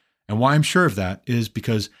to. And why I'm sure of that is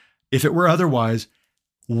because if it were otherwise,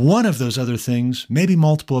 one of those other things, maybe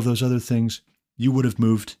multiple of those other things, you would have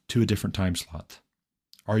moved to a different time slot,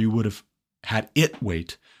 or you would have had it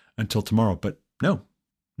wait until tomorrow. But no.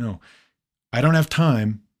 I don't have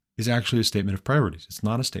time is actually a statement of priorities. It's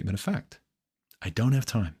not a statement of fact. I don't have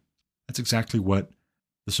time. That's exactly what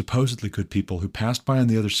the supposedly good people who passed by on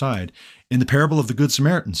the other side in the parable of the Good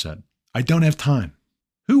Samaritan said. I don't have time.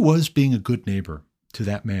 Who was being a good neighbor to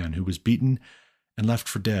that man who was beaten and left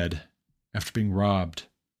for dead after being robbed?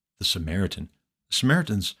 The Samaritan. The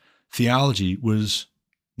Samaritan's theology was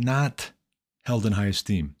not held in high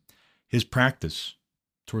esteem. His practice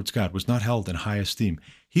towards God was not held in high esteem.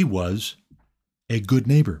 He was a good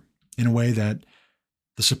neighbor in a way that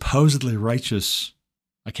the supposedly righteous,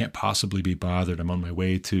 I can't possibly be bothered, I'm on my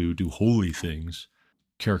way to do holy things,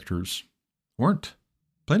 characters weren't.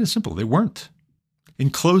 Plain and simple, they weren't. In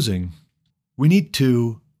closing, we need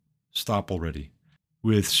to stop already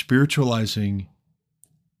with spiritualizing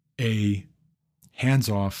a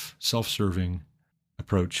hands-off, self-serving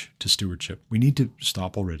approach to stewardship. We need to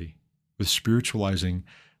stop already with spiritualizing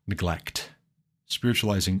neglect,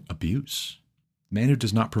 spiritualizing abuse. The man who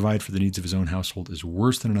does not provide for the needs of his own household is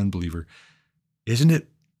worse than an unbeliever. Isn't it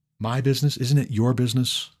my business? Isn't it your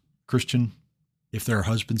business, Christian? If there are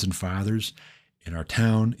husbands and fathers in our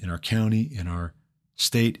town, in our county, in our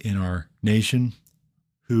state, in our nation,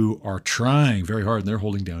 who are trying very hard and they're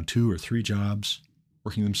holding down 2 or 3 jobs,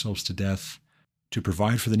 working themselves to death to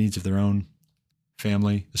provide for the needs of their own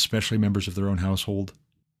family, especially members of their own household,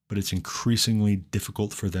 but it's increasingly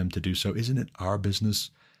difficult for them to do so. Isn't it our business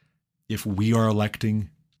if we are electing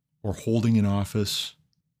or holding in office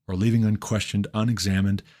or leaving unquestioned,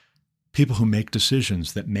 unexamined, people who make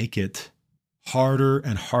decisions that make it harder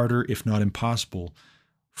and harder, if not impossible,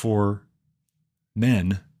 for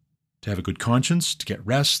men to have a good conscience, to get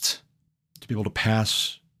rest, to be able to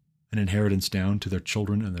pass an inheritance down to their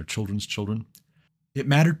children and their children's children? It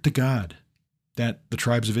mattered to God that the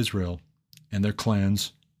tribes of Israel and their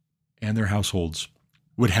clans and their households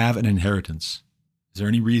would have an inheritance. Is there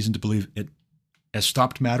any reason to believe it has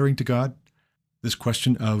stopped mattering to God? This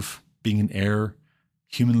question of being an heir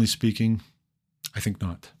Humanly speaking, I think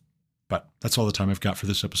not. But that's all the time I've got for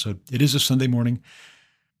this episode. It is a Sunday morning.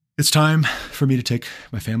 It's time for me to take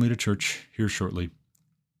my family to church here shortly.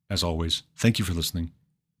 As always, thank you for listening.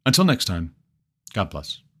 Until next time, God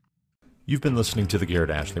bless. You've been listening to The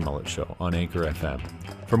Garrett Ashley Mullet Show on Anchor FM.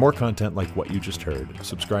 For more content like what you just heard,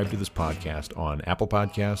 subscribe to this podcast on Apple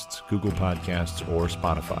Podcasts, Google Podcasts, or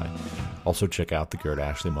Spotify. Also check out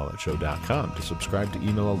thegarrettashleymulletshow.com to subscribe to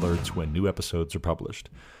email alerts when new episodes are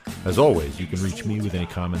published. As always, you can reach me with any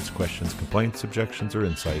comments, questions, complaints, objections, or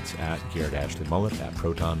insights at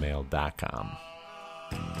garrettashleyMullet@protonmail.com.